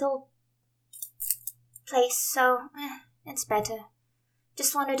have our little place, so it's better.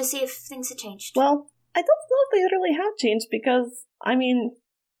 Just wanted to see if things had changed. Well, I don't know if they really have changed, because, I mean...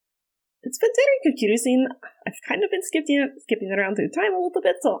 It's been very confusing. I've kind of been skipping around through time a little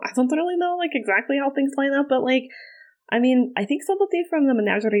bit, so I don't really know, like, exactly how things line up, but, like, I mean, I think somebody from the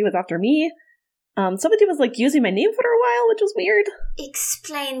menagerie was after me. Somebody was, like, using my name for a while, which was weird.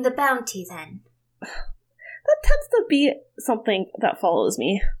 Explain the bounty, then. That tends to be something that follows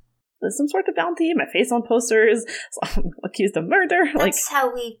me. There's some sort of bounty, my face on posters, so I'm accused of murder, That's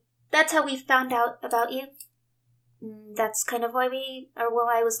how we found out about you. That's kind of why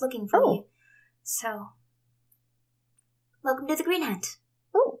I was looking for you. So, welcome to the Green Hand.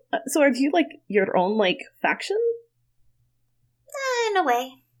 Oh, so are you, like, your own, like, faction? In a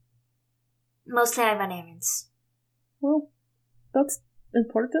way. Mostly I run errands. Well, that's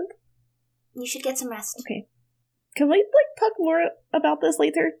important. You should get some rest. Okay. Can we, like, talk more about this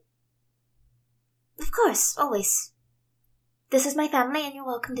later? Of course, always. This is my family, and you're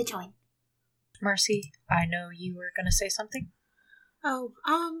welcome to join. Mercy, I know you were going to say something. Oh,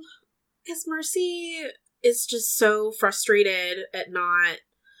 because Mercy is just so frustrated at not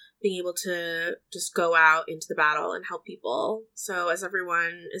being able to just go out into the battle and help people. So as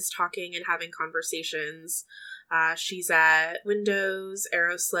everyone is talking and having conversations, she's at windows,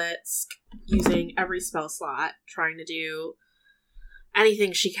 arrow slits, using every spell slot, trying to do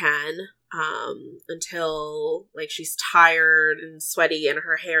anything she can, until, like, she's tired and sweaty and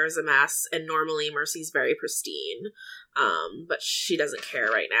her hair is a mess, and normally Mercy's very pristine, but she doesn't care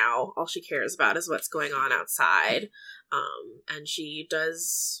right now. All she cares about is what's going on outside, and she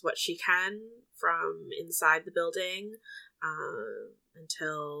does what she can from inside the building,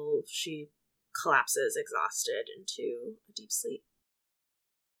 until she collapses exhausted into a deep sleep.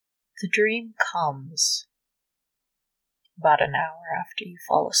 The dream comes about an hour after you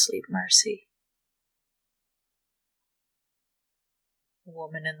fall asleep, Mercy. A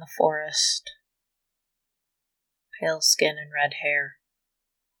woman in the forest, pale skin and red hair,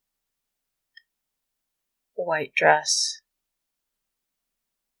 a white dress,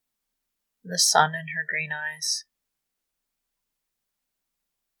 the sun in her green eyes.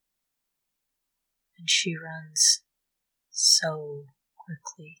 And she runs so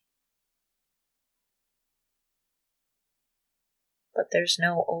quickly. But there's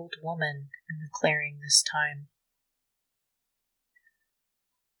no old woman in the clearing this time.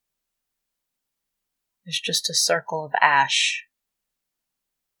 There's just a circle of ash.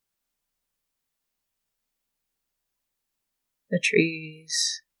 The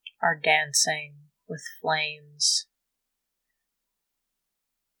trees are dancing with flames.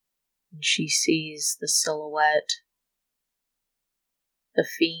 And she sees the silhouette the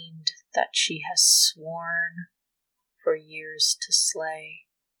fiend that she has sworn for years to slay.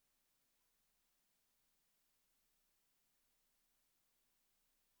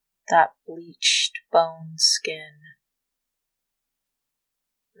 That bleached bone skin,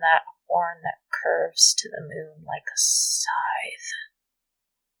 that horn that curves to the moon like a scythe.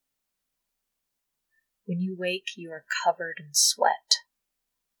 When you wake, you are covered in sweat.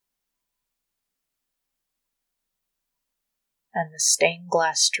 And the stained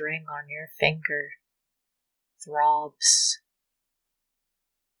glass ring on your finger throbs.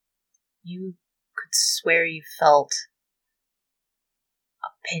 You could swear you felt a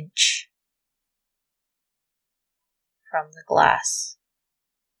pinch from the glass.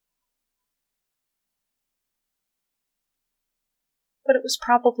 But it was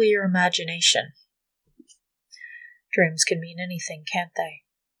probably your imagination. Dreams can mean anything, can't they?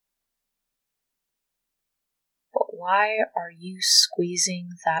 But why are you squeezing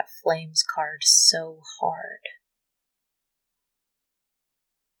that flames card so hard?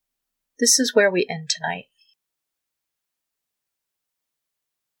 This is where we end tonight.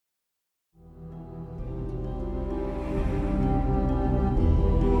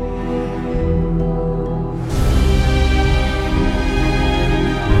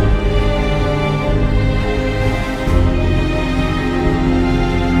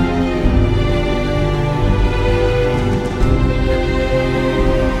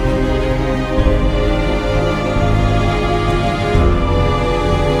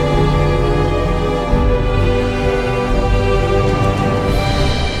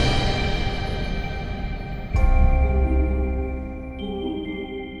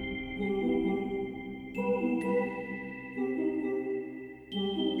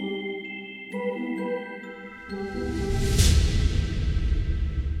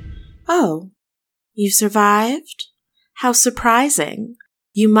 Oh, you survived? How surprising.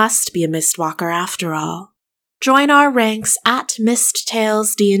 You must be a Mistwalker after all. Join our ranks at Mist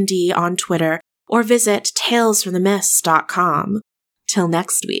Tales D&D on Twitter or visit talesfromthemist.com. Till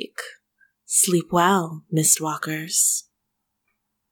next week, sleep well, Mistwalkers.